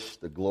to miss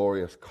the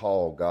glorious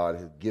call God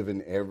has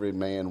given every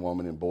man,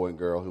 woman, and boy and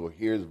girl who will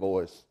hear his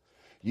voice.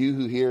 You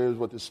who hears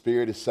what the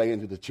Spirit is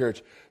saying to the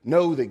church,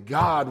 know that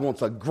God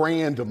wants a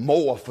grand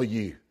more for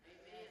you.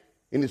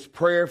 In his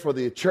prayer for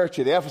the church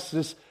at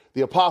Ephesus,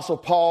 the Apostle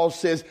Paul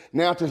says,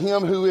 now to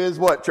him who is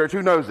what, church?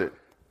 Who knows it?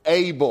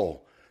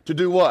 Able to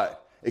do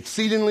what?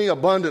 Exceedingly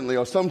abundantly,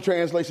 or some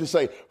translations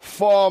say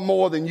far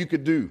more than you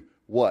could do.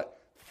 What?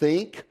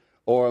 Think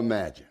or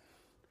imagine.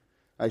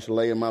 I used to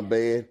lay in my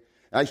bed.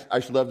 I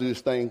used to love to do this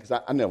thing because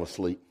I never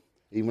sleep,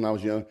 even when I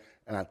was young.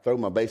 And I'd throw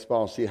my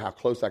baseball and see how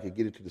close I could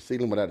get it to the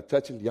ceiling without it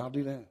touching. Do y'all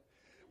do that?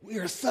 We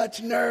are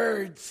such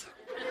nerds.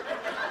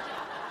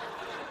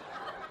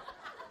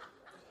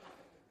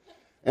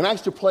 And I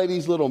used to play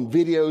these little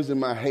videos in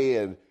my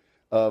head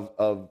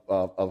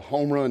of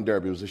home run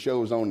derby. It was a show that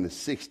was on in the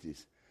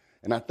 60s.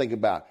 And I think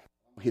about,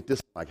 I'm hit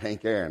this one like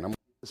Hank Aaron. I'm going to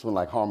hit this one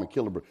like Harmon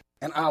Killebrew.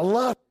 And I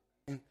love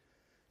it.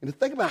 And to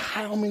think about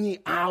how many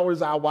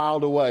hours I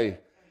whiled away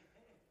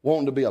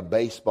wanting to be a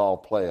baseball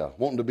player,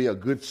 wanting to be a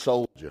good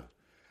soldier.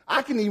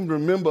 I can even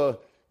remember,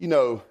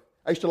 I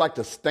used to like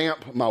to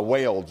stamp my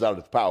welds out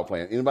at the power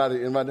plant.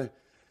 Anybody?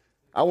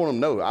 I want them to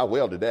know I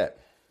welded that.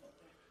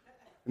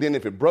 And then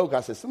if it broke, I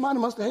said, somebody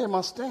must have had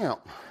my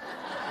stamp.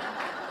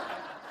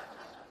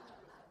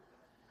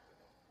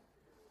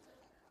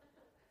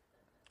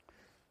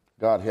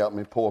 God help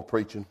me, poor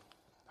preaching.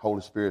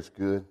 Holy Spirit's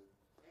good.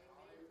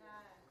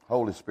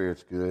 Holy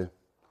Spirit's good.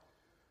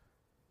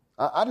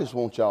 I just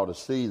want y'all to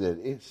see that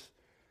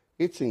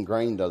it's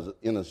ingrained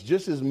in us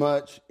just as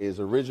much as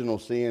original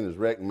sin, as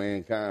wrecked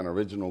mankind,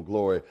 original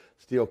glory,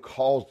 still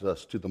calls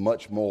us to the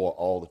much more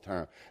all the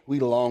time. We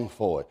long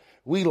for it.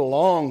 We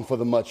long for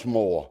the much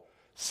more.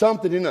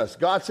 Something in us.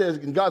 God says,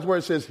 in God's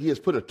word says he has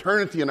put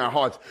eternity in our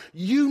hearts.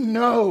 You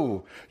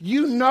know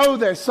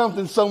there's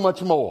something so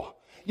much more.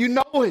 You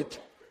know it.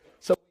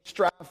 So we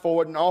strive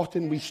for it, and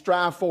often we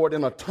strive for it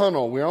in a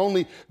tunnel. We're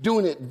only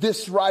doing it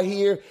this right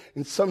here,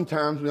 and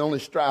sometimes we only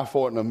strive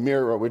for it in a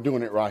mirror. We're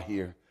doing it right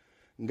here.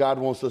 And God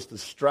wants us to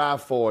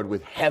strive forward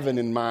with heaven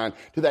in mind,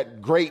 to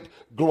that great,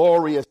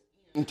 glorious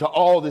end to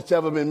all that's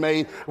ever been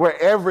made,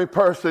 where every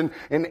person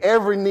and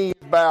every knee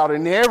is bowed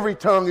and every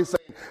tongue is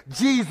saying,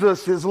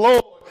 Jesus is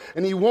Lord.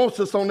 And he wants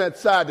us on that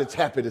side that's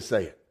happy to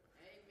say it.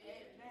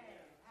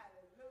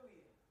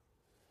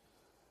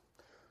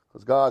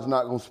 Because God's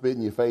not going to spit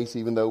in your face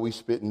even though we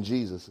spit in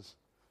Jesus's.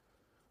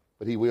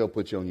 But he will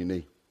put you on your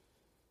knee.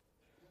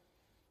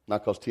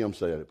 Not because Tim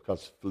said it,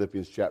 because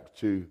Philippians chapter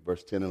 2,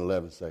 verse 10 and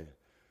 11 say it.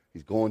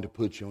 He's going to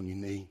put you on your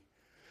knee.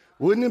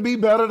 Wouldn't it be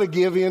better to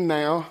give in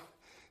now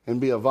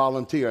and be a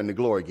volunteer in the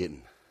glory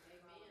getting?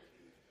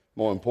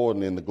 More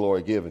importantly, in the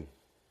glory giving.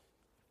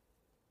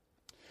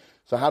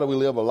 So how do we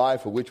live a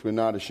life of which we're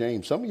not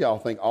ashamed? Some of y'all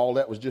think all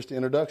that was just the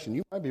introduction.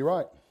 You might be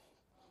right.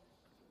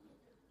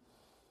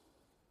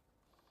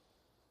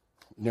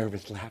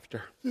 Nervous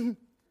laughter.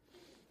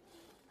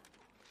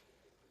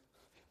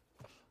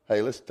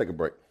 Hey, let's take a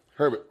break.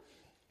 Herbert,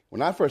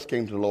 when I first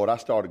came to the Lord, I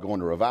started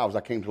going to revivals.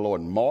 I came to the Lord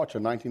in March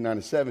of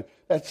 1997.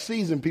 That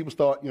season, people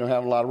start, having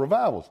a lot of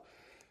revivals.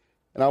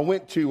 And I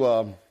went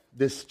to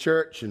this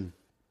church, and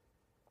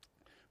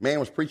man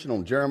was preaching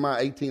on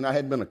Jeremiah 18. I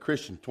hadn't been a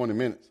Christian 20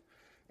 minutes.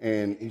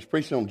 And he's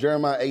preaching on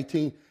Jeremiah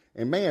 18.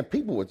 And man,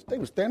 people would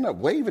stand up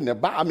waving their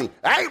Bible.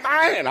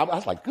 Amen. I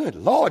was like, good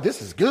Lord,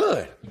 this is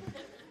good.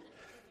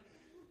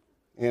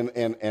 And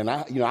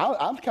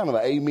I'm kind of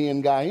an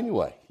amen guy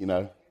anyway, And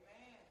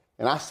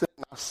I was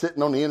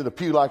sitting on the end of the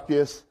pew like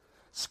this,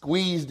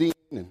 squeezed in,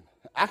 and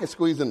I can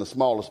squeeze in the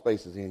smaller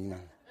spaces in,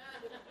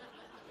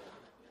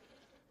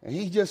 And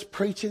he's just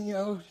preaching,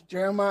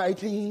 Jeremiah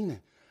 18, and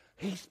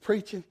he's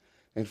preaching.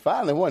 And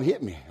finally one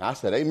hit me. I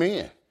said,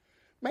 amen.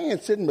 Man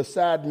sitting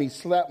beside me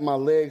slapped my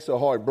leg so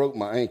hard it broke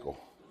my ankle.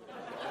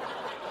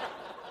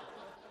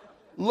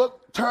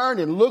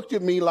 Turned and looked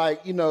at me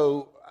like,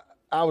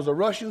 I was a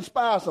Russian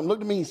spy. So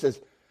looked at me and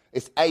says,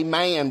 it's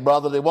amen,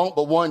 brother. There won't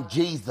but one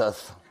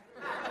Jesus.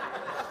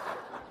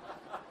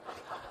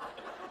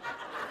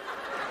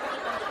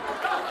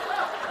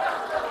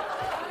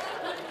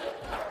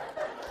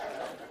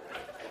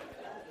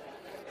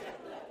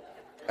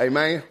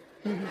 Amen.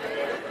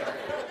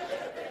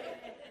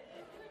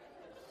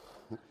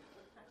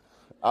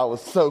 I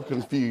was so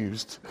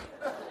confused.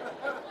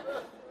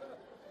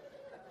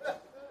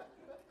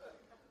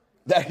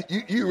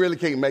 You really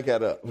can't make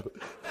that up.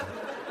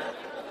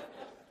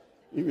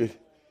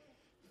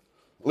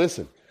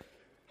 Listen,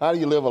 how do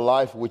you live a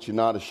life which you're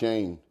not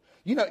ashamed?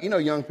 You know,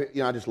 young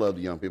people, I just love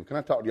the young people. Can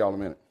I talk to y'all a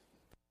minute?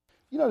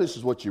 You know, this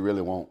is what you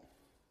really want.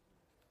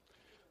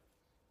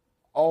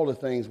 All the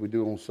things we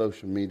do on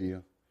social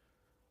media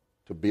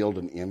to build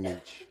an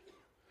image,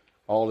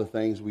 all the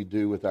things we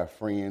do with our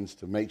friends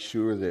to make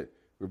sure that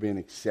we're being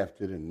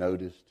accepted and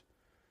noticed.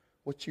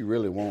 What you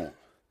really want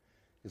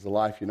is a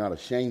life you're not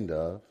ashamed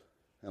of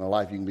and a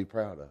life you can be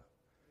proud of.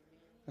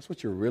 That's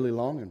what you're really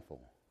longing for.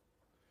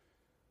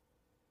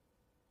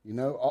 You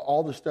know,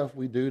 all the stuff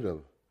we do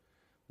to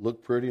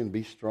look pretty and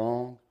be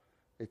strong,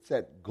 it's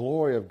that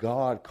glory of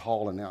God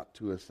calling out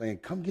to us saying,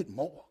 come get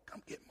more,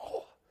 come get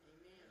more.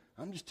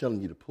 I'm just telling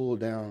you to pull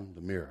down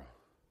the mirror,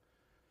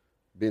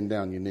 bend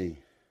down your knee,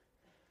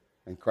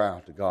 and cry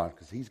out to God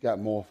because he's got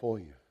more for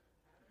you.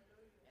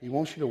 He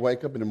wants you to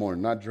wake up in the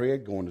morning, not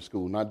dread going to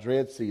school, not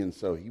dread seeing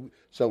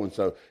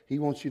so-and-so. He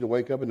wants you to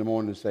wake up in the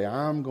morning and say,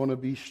 I'm going to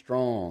be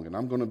strong and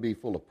I'm going to be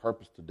full of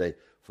purpose today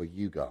for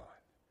you, God.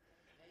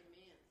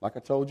 Amen. Like I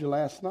told you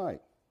last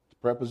night, the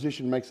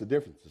preposition makes a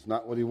difference. It's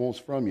not what he wants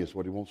from you, it's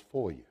what he wants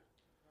for you.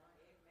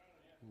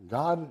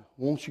 God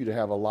wants you to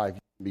have a life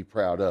you can be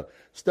proud of.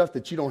 Stuff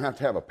that you don't have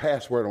to have a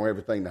password on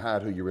everything to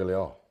hide who you really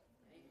are.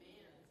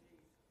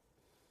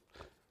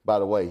 By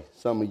the way,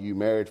 some of you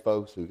married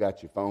folks who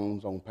got your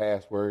phones on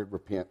password,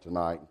 repent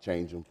tonight and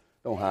change them.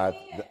 Don't hide,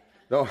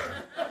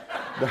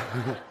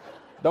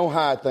 don't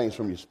hide things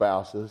from your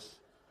spouses.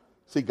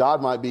 See,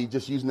 God might be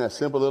just using that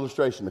simple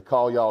illustration to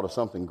call y'all to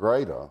something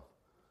greater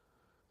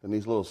than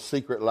these little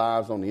secret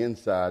lives on the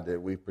inside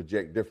that we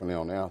project differently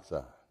on the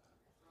outside.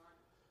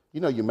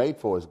 You know, you're made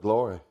for his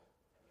glory.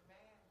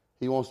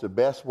 He wants the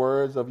best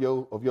words of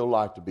your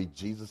life to be,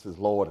 Jesus is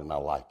Lord, and I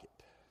like it.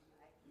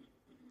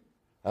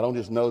 I don't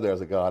just know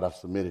there's a God, I've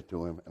submitted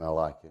to him, and I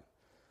like it.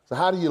 So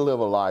how do you live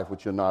a life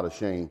which you're not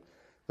ashamed?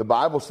 The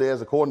Bible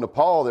says, according to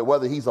Paul, that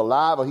whether he's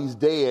alive or he's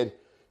dead,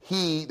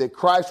 that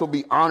Christ will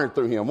be honored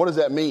through him. What does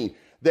that mean?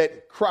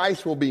 That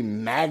Christ will be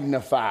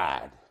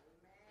magnified.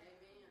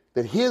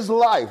 That his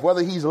life,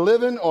 whether he's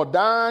living or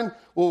dying,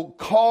 will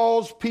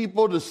cause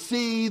people to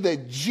see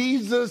that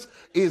Jesus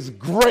is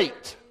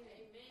great.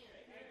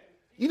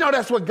 You know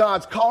that's what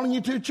God's calling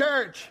you to,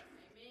 church.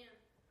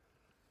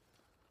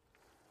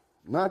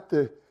 Not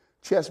the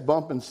chest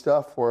bumping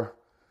stuff where it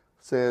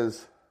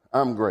says,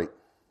 I'm great.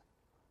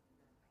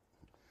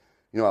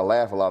 You know, I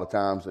laugh a lot of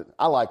times.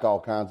 I like all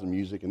kinds of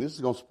music, and this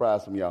is going to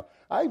surprise some of y'all.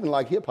 I even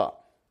like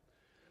hip-hop.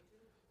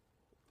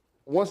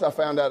 Once I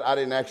found out I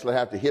didn't actually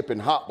have to hip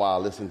and hop while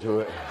I listened to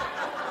it.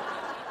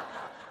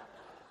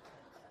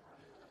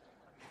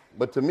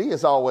 But to me,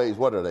 it's always,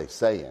 what are they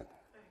saying?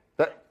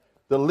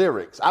 The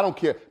lyrics. I don't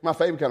care. My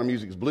favorite kind of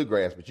music is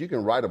bluegrass, but you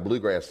can write a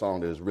bluegrass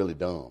song that is really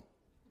dumb.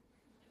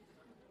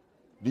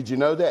 Did you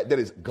know that? That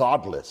is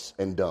godless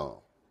and dumb.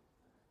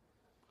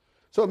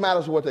 So it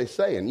matters what they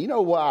say. And you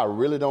know why I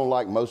really don't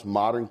like most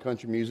modern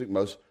country music,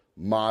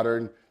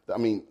 modern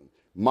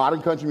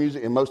country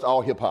music and most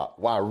all hip-hop.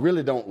 Why I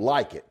really don't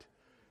like it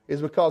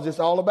is because it's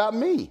all about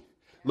me.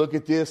 Look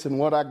at this and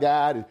what I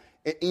got.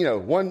 And you know,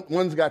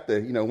 one's got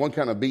the, one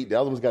kind of beat. The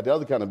other one's got the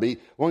other kind of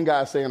beat. One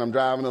guy's saying, I'm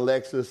driving a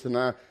Lexus and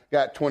I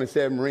got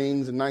 27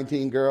 rings and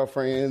 19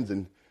 girlfriends,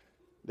 and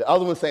the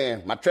other one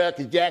saying, my truck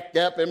is jacked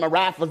up and my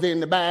rifle's in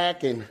the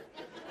back, and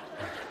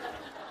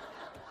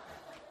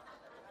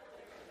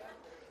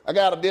I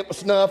got a dip of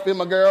snuff in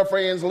my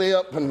girlfriend's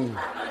lip, and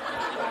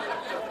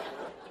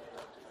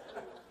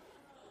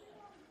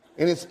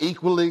it's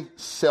equally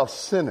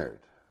self-centered.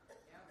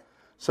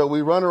 So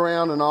we run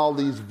around in all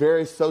these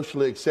very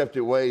socially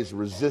accepted ways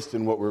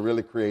resisting what we're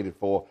really created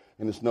for,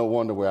 and it's no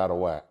wonder we're out of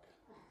whack.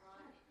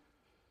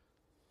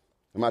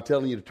 Am I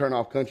telling you to turn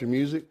off country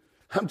music?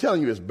 I'm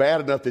telling you it's bad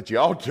enough that you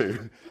ought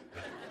to.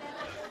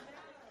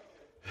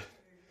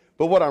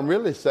 But what I'm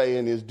really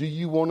saying is, do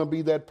you want to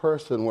be that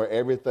person where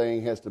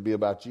everything has to be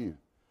about you?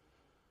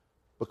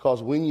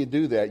 Because when you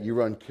do that, you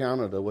run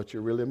counter to what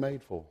you're really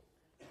made for.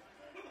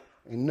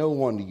 And no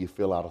wonder you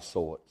feel out of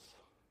sorts.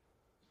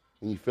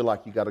 And you feel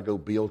like you got to go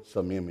build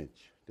some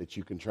image that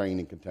you can train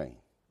and contain.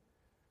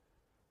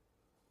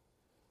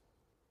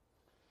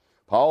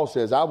 Paul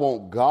says, I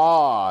want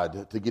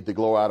God to get the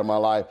glory out of my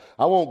life.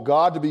 I want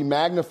God to be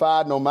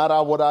magnified no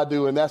matter what I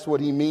do. And that's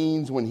what he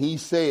means when he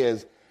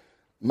says,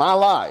 my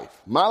life,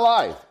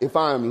 if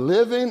I'm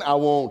living, I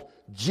want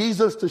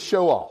Jesus to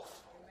show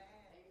off.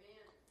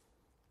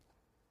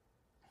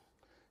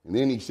 And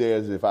then he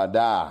says, if I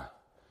die,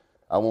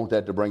 I want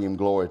that to bring him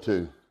glory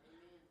too.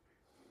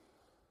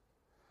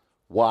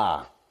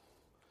 Why?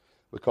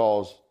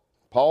 Because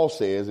Paul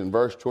says in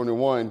verse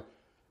 21,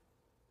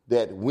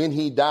 that when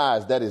he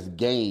dies, that is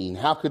gain.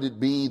 How could it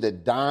be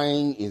that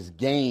dying is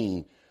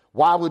gain?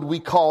 Why would we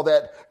call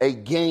that a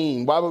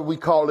gain? Why would we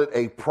call it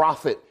a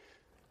profit?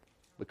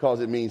 Because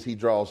it means he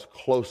draws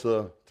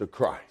closer to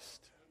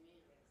Christ.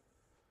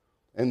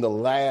 And the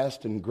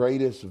last and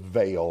greatest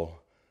veil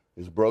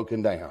is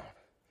broken down.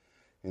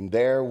 And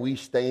there we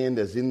stand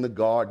as in the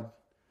garden,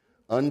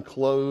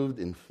 unclothed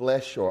in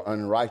flesh or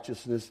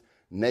unrighteousness,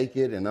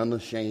 naked and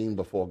unashamed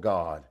before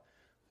God,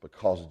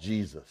 because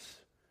Jesus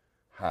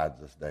hides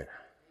us there.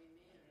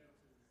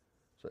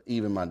 So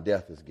even my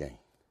death is gain.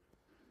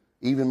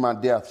 Even my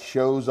death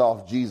shows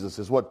off Jesus,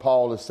 is what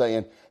Paul is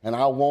saying. And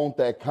I want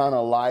that kind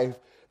of life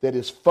that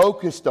is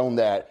focused on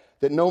that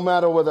no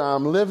matter whether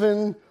I'm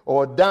living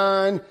or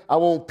dying, I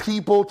want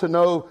people to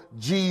know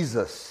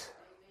Jesus.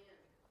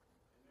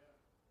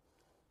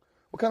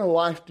 What kind of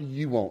life do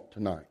you want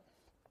tonight?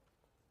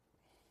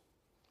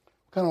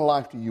 What kind of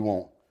life do you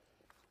want?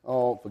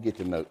 Oh, forget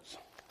your notes.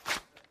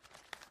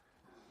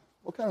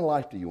 What kind of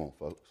life do you want,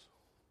 folks?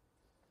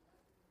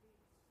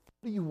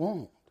 What do you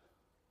want?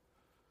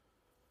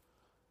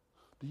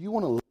 Do you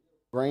want to live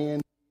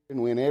grand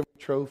and win every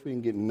trophy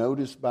and get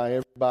noticed by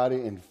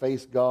everybody and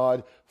face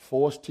God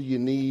forced to your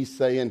knees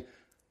saying,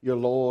 "Your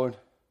Lord"?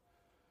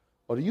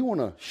 Or do you want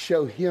to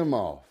show him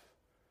off,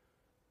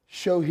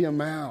 show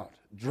him out,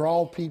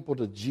 draw people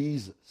to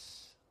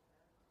Jesus?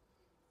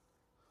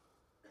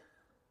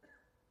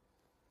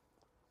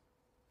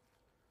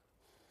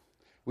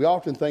 We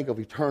often think of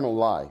eternal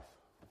life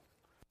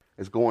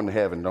as going to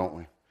heaven, don't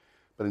we?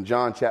 But in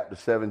John chapter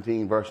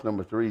 17, verse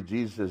number 3,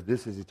 Jesus says,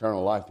 "This is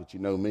eternal life, that you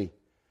know me."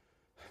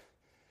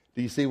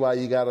 Do you see why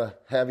you got to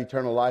have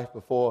eternal life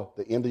before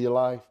the end of your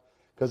life?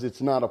 Because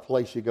it's not a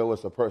place you go,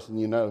 it's a person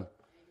you know.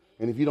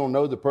 And if you don't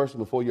know the person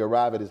before you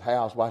arrive at his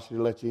house, why should he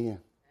let you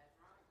in?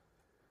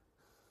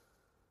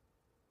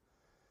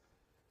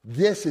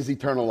 This is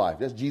eternal life.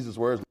 That's Jesus'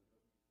 words.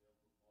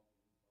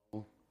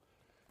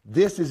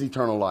 This is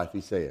eternal life,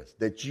 he says,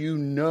 that you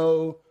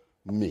know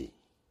me.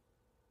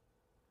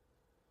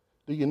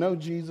 Do you know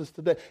Jesus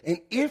today?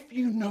 And if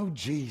you know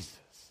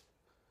Jesus,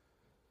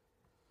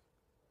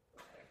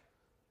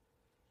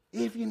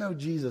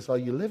 are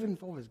you living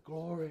for his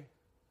glory?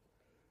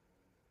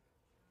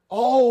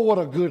 Oh, what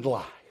a good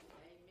life.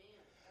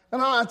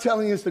 And I'm not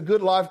telling you it's a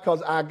good life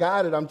because I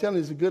got it. I'm telling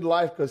you it's a good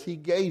life because he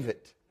gave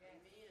it.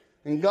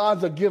 And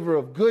God's a giver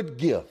of good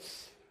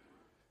gifts.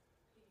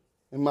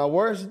 And my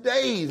worst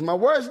days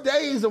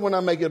are when I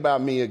make it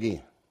about me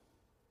again.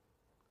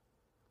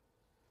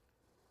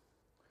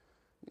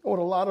 You know what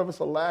a lot of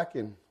us are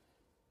lacking?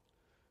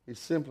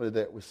 It's simply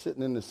that we're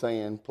sitting in the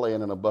sand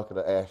playing in a bucket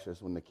of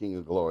ashes when the King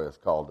of Glory has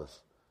called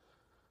us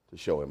to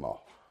show him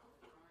off.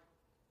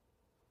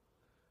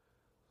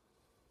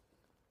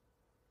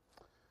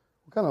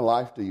 What kind of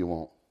life do you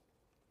want?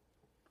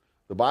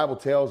 The Bible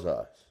tells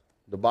us,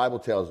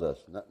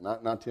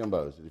 not Tim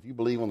Bowes, that if you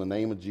believe on the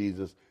name of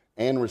Jesus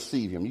and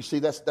receive him, you see,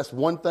 that's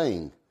one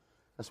thing.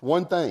 That's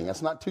one thing.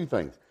 That's not two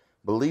things.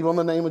 Believe on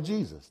the name of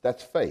Jesus.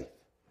 That's faith.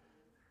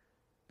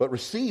 But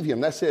receive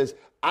him. That says,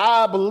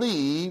 I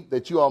believe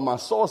that you are my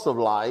source of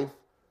life,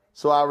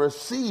 so I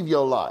receive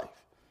your life.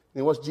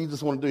 And what's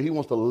Jesus want to do? He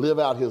wants to live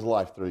out his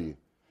life through you.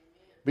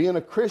 Being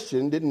a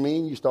Christian didn't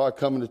mean you start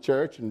coming to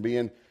church and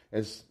being,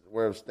 as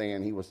where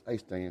Stan,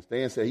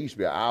 Stan said he used to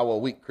be an hour a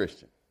week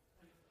Christian.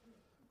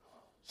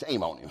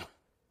 Shame on him.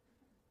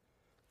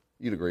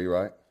 You'd agree,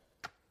 right?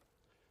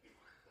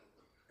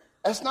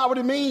 That's not what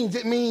it means.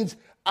 It means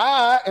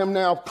I am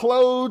now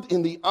clothed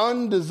in the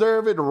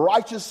undeserved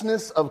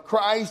righteousness of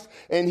Christ,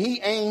 and he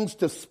aims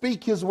to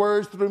speak his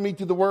words through me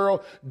to the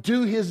world,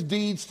 do his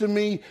deeds to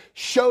me,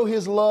 show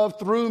his love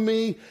through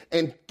me,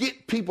 and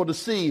get people to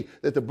see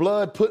that the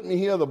blood put me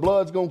here, the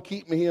blood's going to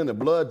keep me here, and the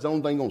blood's the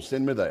only thing going to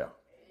send me there.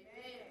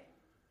 Amen.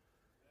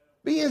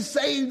 Being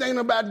saved ain't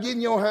about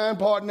getting your hind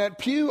part in that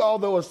pew,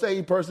 although a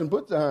saved person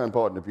puts the hind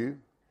part in the pew.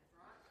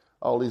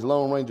 All these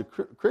Lone Ranger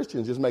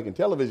Christians just making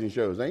television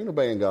shows. They ain't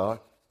obeying God.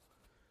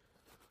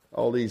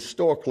 All these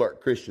store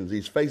clerk Christians,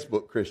 these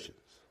Facebook Christians.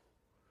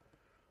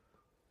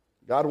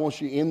 God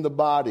wants you in the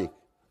body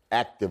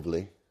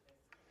actively.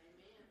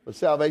 But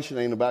salvation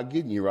ain't about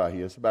getting you right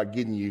here. It's about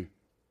getting you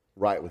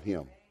right with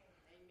him.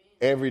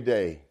 Every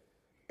day,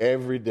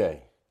 God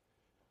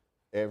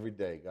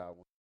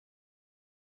wants